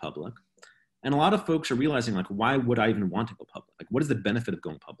longer to go public. And a lot of folks are realizing, like, why would I even want to go public? Like, what is the benefit of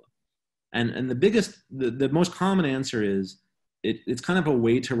going public? And the most common answer is it's kind of a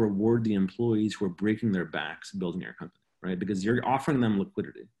way to reward the employees who are breaking their backs building your company, right? Because you're offering them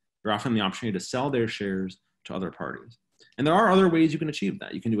liquidity. You're offering the opportunity to sell their shares to other parties. And there are other ways you can achieve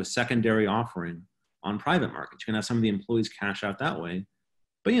that. You can do a secondary offering on private markets. You can have some of the employees cash out that way.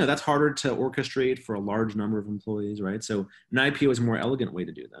 But that's harder to orchestrate for a large number of employees, right? So an IPO is a more elegant way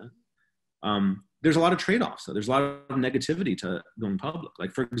to do that. There's a lot of trade-offs. So there's a lot of negativity to going public.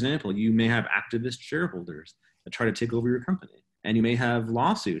 Like, for example, you may have activist shareholders that try to take over your company. And you may have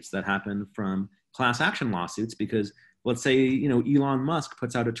lawsuits that happen from class action lawsuits because, let's say, Elon Musk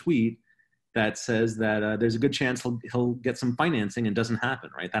puts out a tweet that says that there's a good chance he'll get some financing and doesn't happen,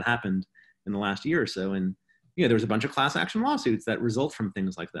 right? That happened in the last year or so. And there's a bunch of class action lawsuits that result from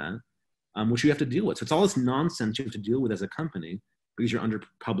things like that, which you have to deal with. So it's all this nonsense you have to deal with as a company because you're under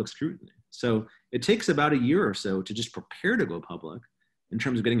public scrutiny. So it takes about a year or so to just prepare to go public in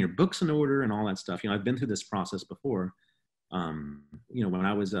terms of getting your books in order and all that stuff. I've been through this process before. When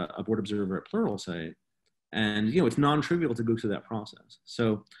I was a board observer at Pluralsight, and it's non-trivial to go through that process.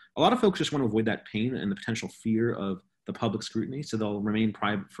 So a lot of folks just want to avoid that pain and the potential fear of the public scrutiny, so they'll remain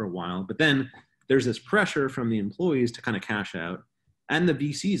private for a while. But then there's this pressure from the employees to kind of cash out, and the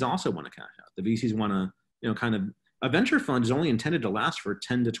VCs also want to cash out. The VCs want to, a venture fund is only intended to last for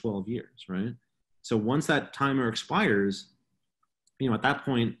 10 to 12 years, right? So once that timer expires, at that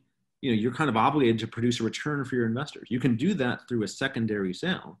point, you're kind of obligated to produce a return for your investors. You can do that through a secondary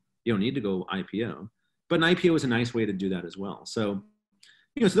sale. You don't need to go IPO, but an IPO is a nice way to do that as well. So,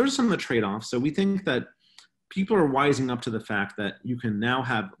 so those are some of the trade-offs. So we think that people are wising up to the fact that you can now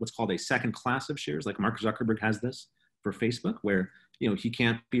have what's called a second class of shares. Like Mark Zuckerberg has this for Facebook, where, he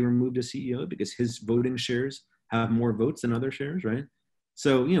can't be removed as CEO because his voting shares have more votes than other shares, right?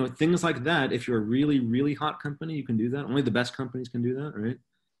 So, things like that, if you're a really, really hot company, you can do that. Only the best companies can do that, right?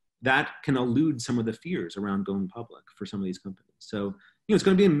 That can elude some of the fears around going public for some of these companies. So, it's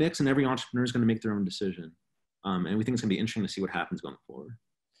going to be a mix, and every entrepreneur is going to make their own decision. And we think it's going to be interesting to see what happens going forward.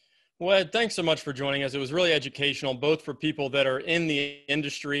 Well, Ed, thanks so much for joining us. It was really educational, both for people that are in the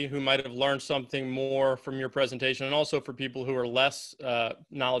industry who might have learned something more from your presentation, and also for people who are less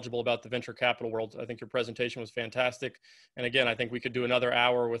knowledgeable about the venture capital world. I think your presentation was fantastic. And again, I think we could do another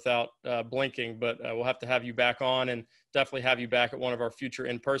hour without blinking, but we'll have to have you back on, and definitely have you back at one of our future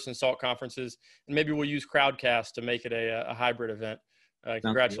in-person SALT conferences. And maybe we'll use Crowdcast to make it a hybrid event.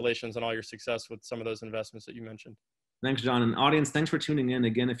 Congratulations on all your success with some of those investments that you mentioned. Thanks, John. And audience, thanks for tuning in.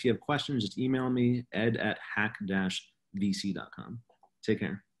 Again, if you have questions, just email me, ed@hack-vc.com. Take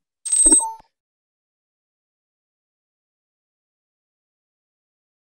care.